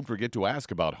 And don't forget to ask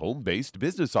about home-based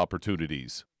business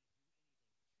opportunities.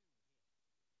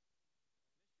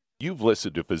 You've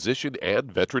listened to physician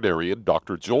and veterinarian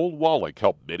Dr. Joel Wallach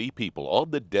help many people on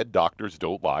the Dead Doctors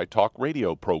Don't Lie talk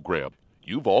radio program.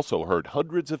 You've also heard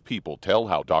hundreds of people tell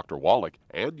how Dr. Wallach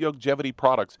and Youngevity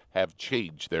products have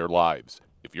changed their lives.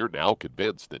 If you're now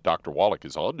convinced that Dr. Wallach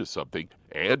is onto something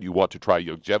and you want to try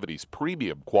Youngevity's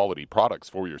premium quality products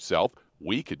for yourself,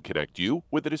 we can connect you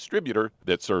with a distributor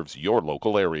that serves your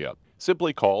local area.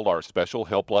 Simply call our special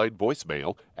helpline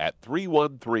voicemail at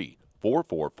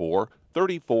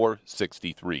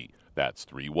 313-444-3463. That's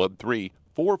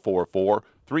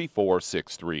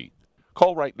 313-444-3463.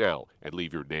 Call right now and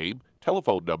leave your name,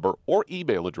 telephone number, or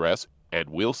email address, and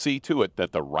we'll see to it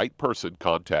that the right person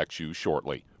contacts you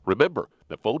shortly. Remember,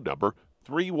 the phone number,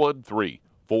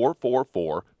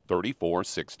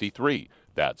 313-444-3463.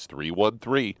 That's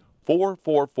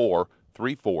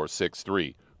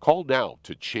 313-444-3463. Call now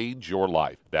to change your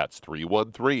life. That's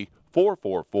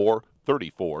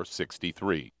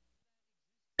 313-444-3463.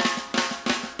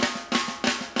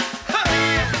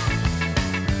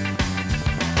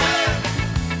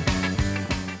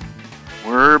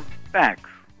 We're back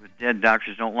with Dead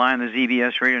Doctors Don't Lie on the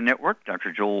ZBS Radio Network.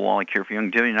 Dr. Joel Wallach here for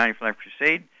Youngevity 95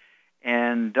 Crusade.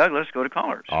 And Douglas, go to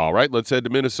callers. All right, let's head to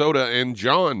Minnesota. And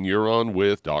John, you're on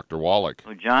with Dr. Wallach.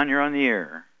 So, John, you're on the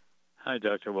air. Hi,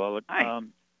 Dr. Wallach. Hi.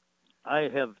 I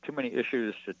have too many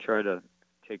issues to try to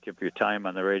take up your time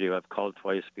on the radio. I've called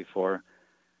twice before.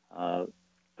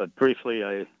 But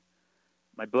briefly,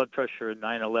 my blood pressure at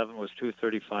 9/11 was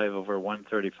 235 over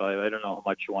 135. I don't know how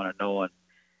much you want to know. And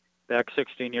back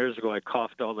 16 years ago, I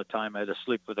coughed all the time. I had to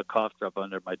sleep with a cough drop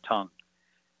under my tongue.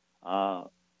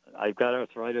 I've got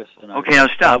arthritis. And okay, now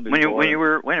stop. When you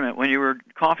were wait a minute. When you were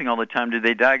coughing all the time, did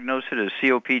they diagnose it as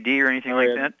COPD or anything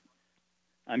like that?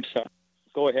 I'm sorry.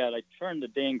 Go ahead. I turned the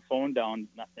dang phone down,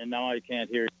 and now I can't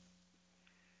hear you.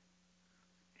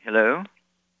 Hello?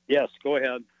 Yes, go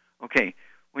ahead. Okay.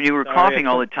 When you were coughing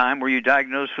all the time, were you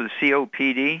diagnosed with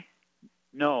COPD?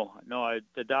 No.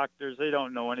 The doctors, they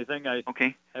don't know anything.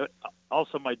 Okay.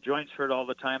 Also, my joints hurt all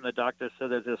the time. The doctor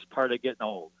said it's just part of getting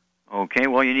old. Okay.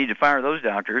 Well, you need to fire those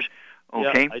doctors.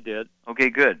 Okay. Yeah, I did. Okay,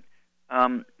 good.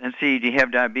 And see, do you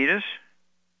have diabetes?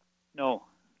 No.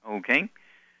 Okay.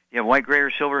 You have white, gray,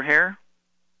 or silver hair?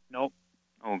 Nope.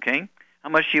 Okay. How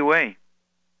much do you weigh?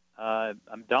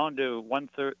 I'm down to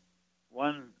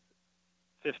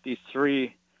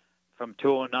 153 from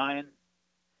 209.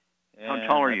 How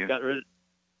tall are you? Got rid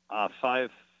 5'4"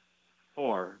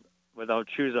 without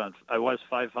shoes on. I was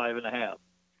 5'5" and a half.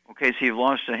 Okay, so you've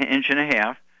lost an inch and a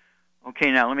half.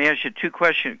 Okay, now let me ask you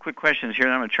quick questions here,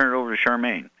 and I'm going to turn it over to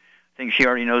Charmaine. I think she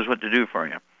already knows what to do for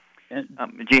you.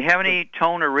 Do you have any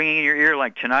tone or ringing in your ear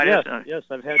like tinnitus? Yes,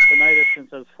 I've had tinnitus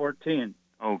since I was 14.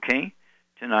 Okay,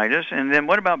 tinnitus. And then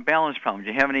what about balance problems?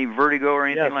 Do you have any vertigo or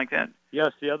anything like that?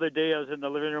 Yes, the other day I was in the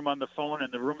living room on the phone,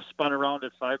 and the room spun around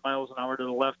at 5 miles an hour to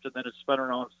the left, and then it spun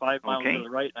around 5 miles to the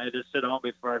right, and I had to sit down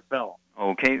before I fell.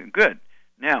 Okay, good.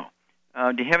 Now,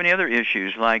 do you have any other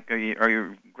issues? Like, are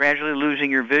you gradually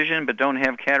losing your vision but don't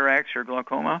have cataracts or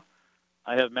glaucoma?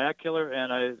 I have macular,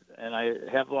 and I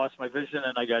have lost my vision,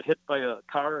 and I got hit by a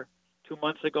car 2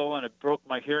 months ago, and it broke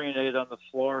my hearing aid on the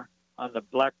floor on the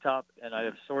blacktop, and I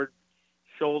have sore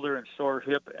shoulder and sore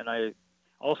hip, and I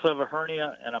also have a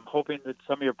hernia, and I'm hoping that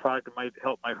some of your product might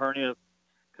help my hernia,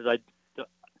 because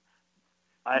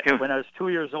when I was 2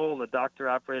 years old, the doctor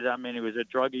operated on me, and he was a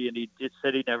druggie, and he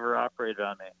said he never operated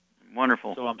on me.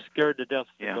 Wonderful. So I'm scared to death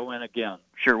to go in again.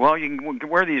 Sure. Well, you can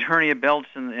wear these hernia belts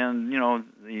and you know,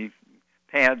 the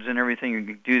pads and everything. You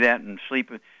can do that and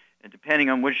sleep. Depending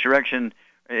on which direction,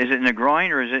 is it in the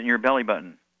groin or is it in your belly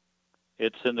button?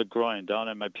 It's in the groin, down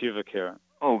in my pubic hair.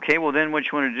 Okay, well then what you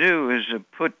want to do is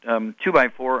put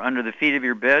 2x4 under the feet of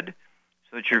your bed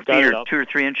so that your Got feet it are up. 2 or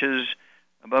 3 inches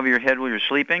above your head while you're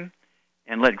sleeping,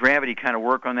 and let gravity kind of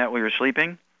work on that while you're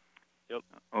sleeping. Yep.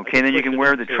 Okay, then you push can it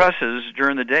wear the into- trusses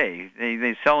during the day.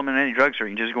 They sell them in any drugstore.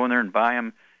 You can just go in there and buy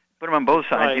them. Put them on both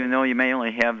sides, Right. even though you may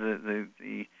only have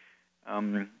the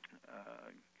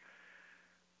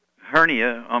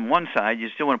hernia on one side. You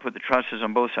still want to put the trusses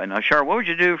on both sides. Now, Char, what would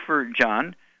you do for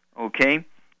John? Okay,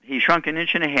 he shrunk 1.5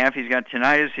 inches. He's got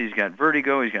tinnitus. He's got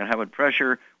vertigo. He's got high blood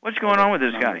pressure. What's going on with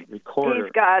this guy? Recorder.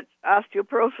 He's got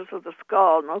osteoporosis of the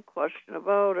skull, no question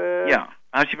about it. Yeah,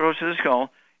 osteoporosis of the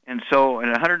skull. And so at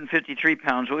 153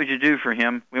 pounds, what would you do for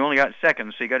him? We only got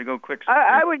seconds, so you got to go quick.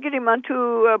 I would get him on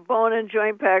 2 bone and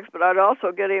joint packs, but I'd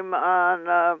also get him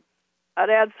on, I'd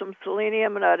add some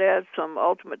selenium and I'd add some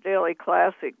Ultimate Daily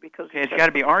Classic because Okay, it's got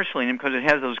to be our selenium because it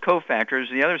has those cofactors.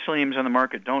 The other seleniums on the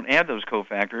market don't add those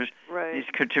cofactors. Right. These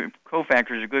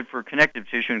cofactors are good for connective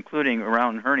tissue, including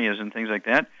around hernias and things like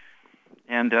that.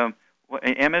 And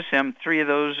MSM, 3 of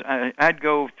those, I'd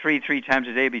go three times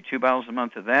a day, be 2 bottles a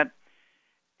month of that.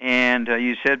 And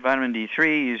you said vitamin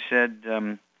D3. You said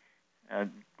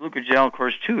glucogel, of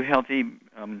course, 2 healthy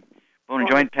bone and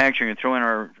joint packs. You're going to throw in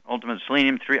our Ultimate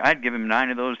Selenium 3. I'd give him 9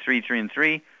 of those, 3, 3, and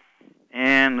 3.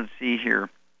 And let's see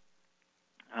here.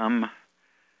 I'd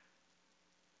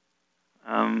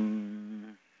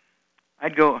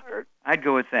go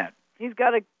with that. he's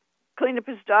got to clean up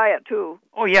his diet, too.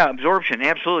 Oh, yeah, absorption,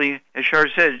 absolutely. As Char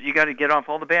says, you got to get off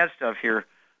all the bad stuff here,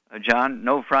 John.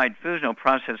 No fried foods, no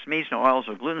processed meats, no oils,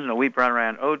 no gluten, no wheat, brown,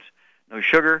 rye, oats, no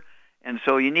sugar. And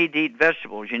so you need to eat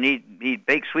vegetables. You need to eat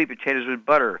baked sweet potatoes with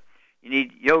butter. You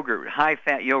need yogurt,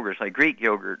 high-fat yogurts like Greek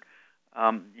yogurt.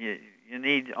 You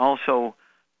need also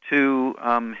to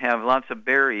have lots of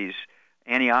berries,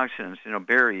 antioxidants,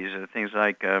 berries, things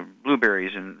like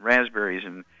blueberries and raspberries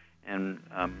and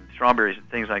strawberries and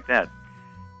things like that.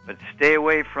 But stay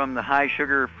away from the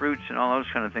high-sugar fruits and all those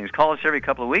kind of things. Call us every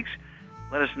couple of weeks.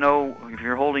 Let us know if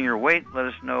you're holding your weight. Let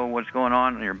us know what's going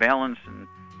on in your balance.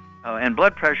 And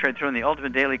blood pressure, I throw in the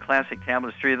Ultimate Daily Classic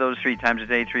tablets, 3 of those, 3 times a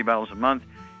day, 3 bottles a month.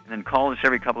 And then call us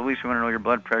every couple of weeks. We want to know your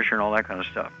blood pressure and all that kind of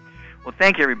stuff. Well,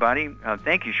 thank you, everybody.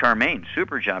 Thank you, Charmaine.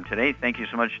 Super job today. Thank you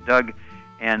so much, Doug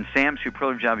and Sam.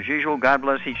 Superlative job as usual. God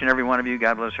bless each and every one of you.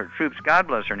 God bless our troops. God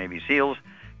bless our Navy SEALs.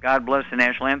 God bless the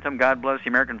national anthem. God bless the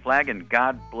American flag. And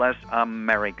God bless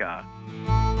America.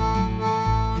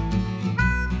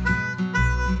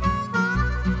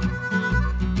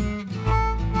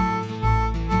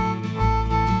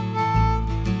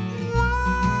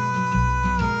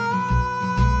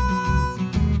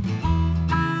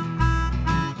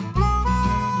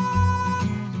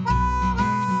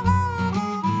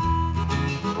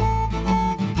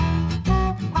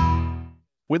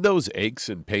 When those aches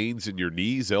and pains in your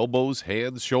knees, elbows,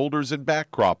 hands, shoulders, and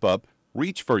back crop up,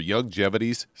 reach for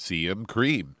Youngevity's CM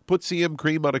Cream. Put CM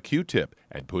Cream on a Q-tip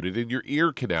and put it in your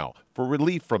ear canal for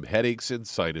relief from headaches and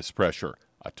sinus pressure.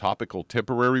 A topical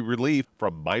temporary relief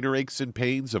from minor aches and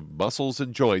pains of muscles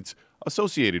and joints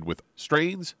associated with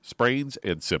strains, sprains,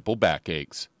 and simple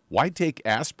backaches. Why take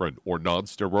aspirin or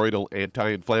non-steroidal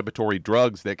anti-inflammatory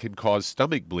drugs that can cause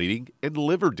stomach bleeding and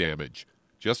liver damage?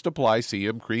 Just apply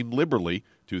CM Cream liberally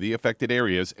to the affected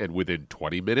areas, and within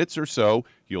 20 minutes or so,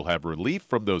 you'll have relief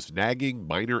from those nagging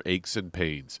minor aches and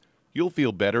pains. You'll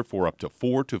feel better for up to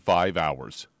 4 to 5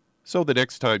 hours. So the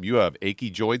next time you have achy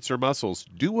joints or muscles,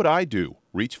 do what I do.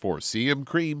 Reach for CM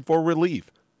Cream for relief.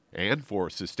 And for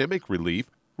systemic relief,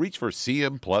 reach for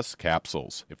CM Plus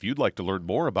capsules. If you'd like to learn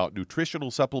more about nutritional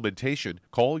supplementation,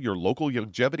 call your local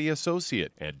Youngevity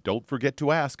associate. And don't forget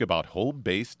to ask about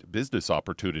home-based business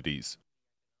opportunities.